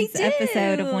this week's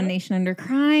episode of One Nation Under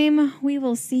Crime. We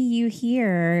will see you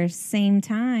here, same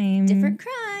time. Different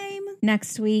crime.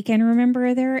 Next week. And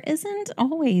remember, there isn't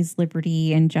always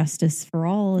liberty and justice for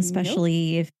all,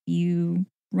 especially if you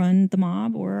run the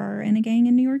mob or are in a gang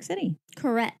in New York City.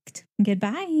 Correct.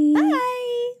 Goodbye.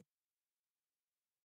 Bye.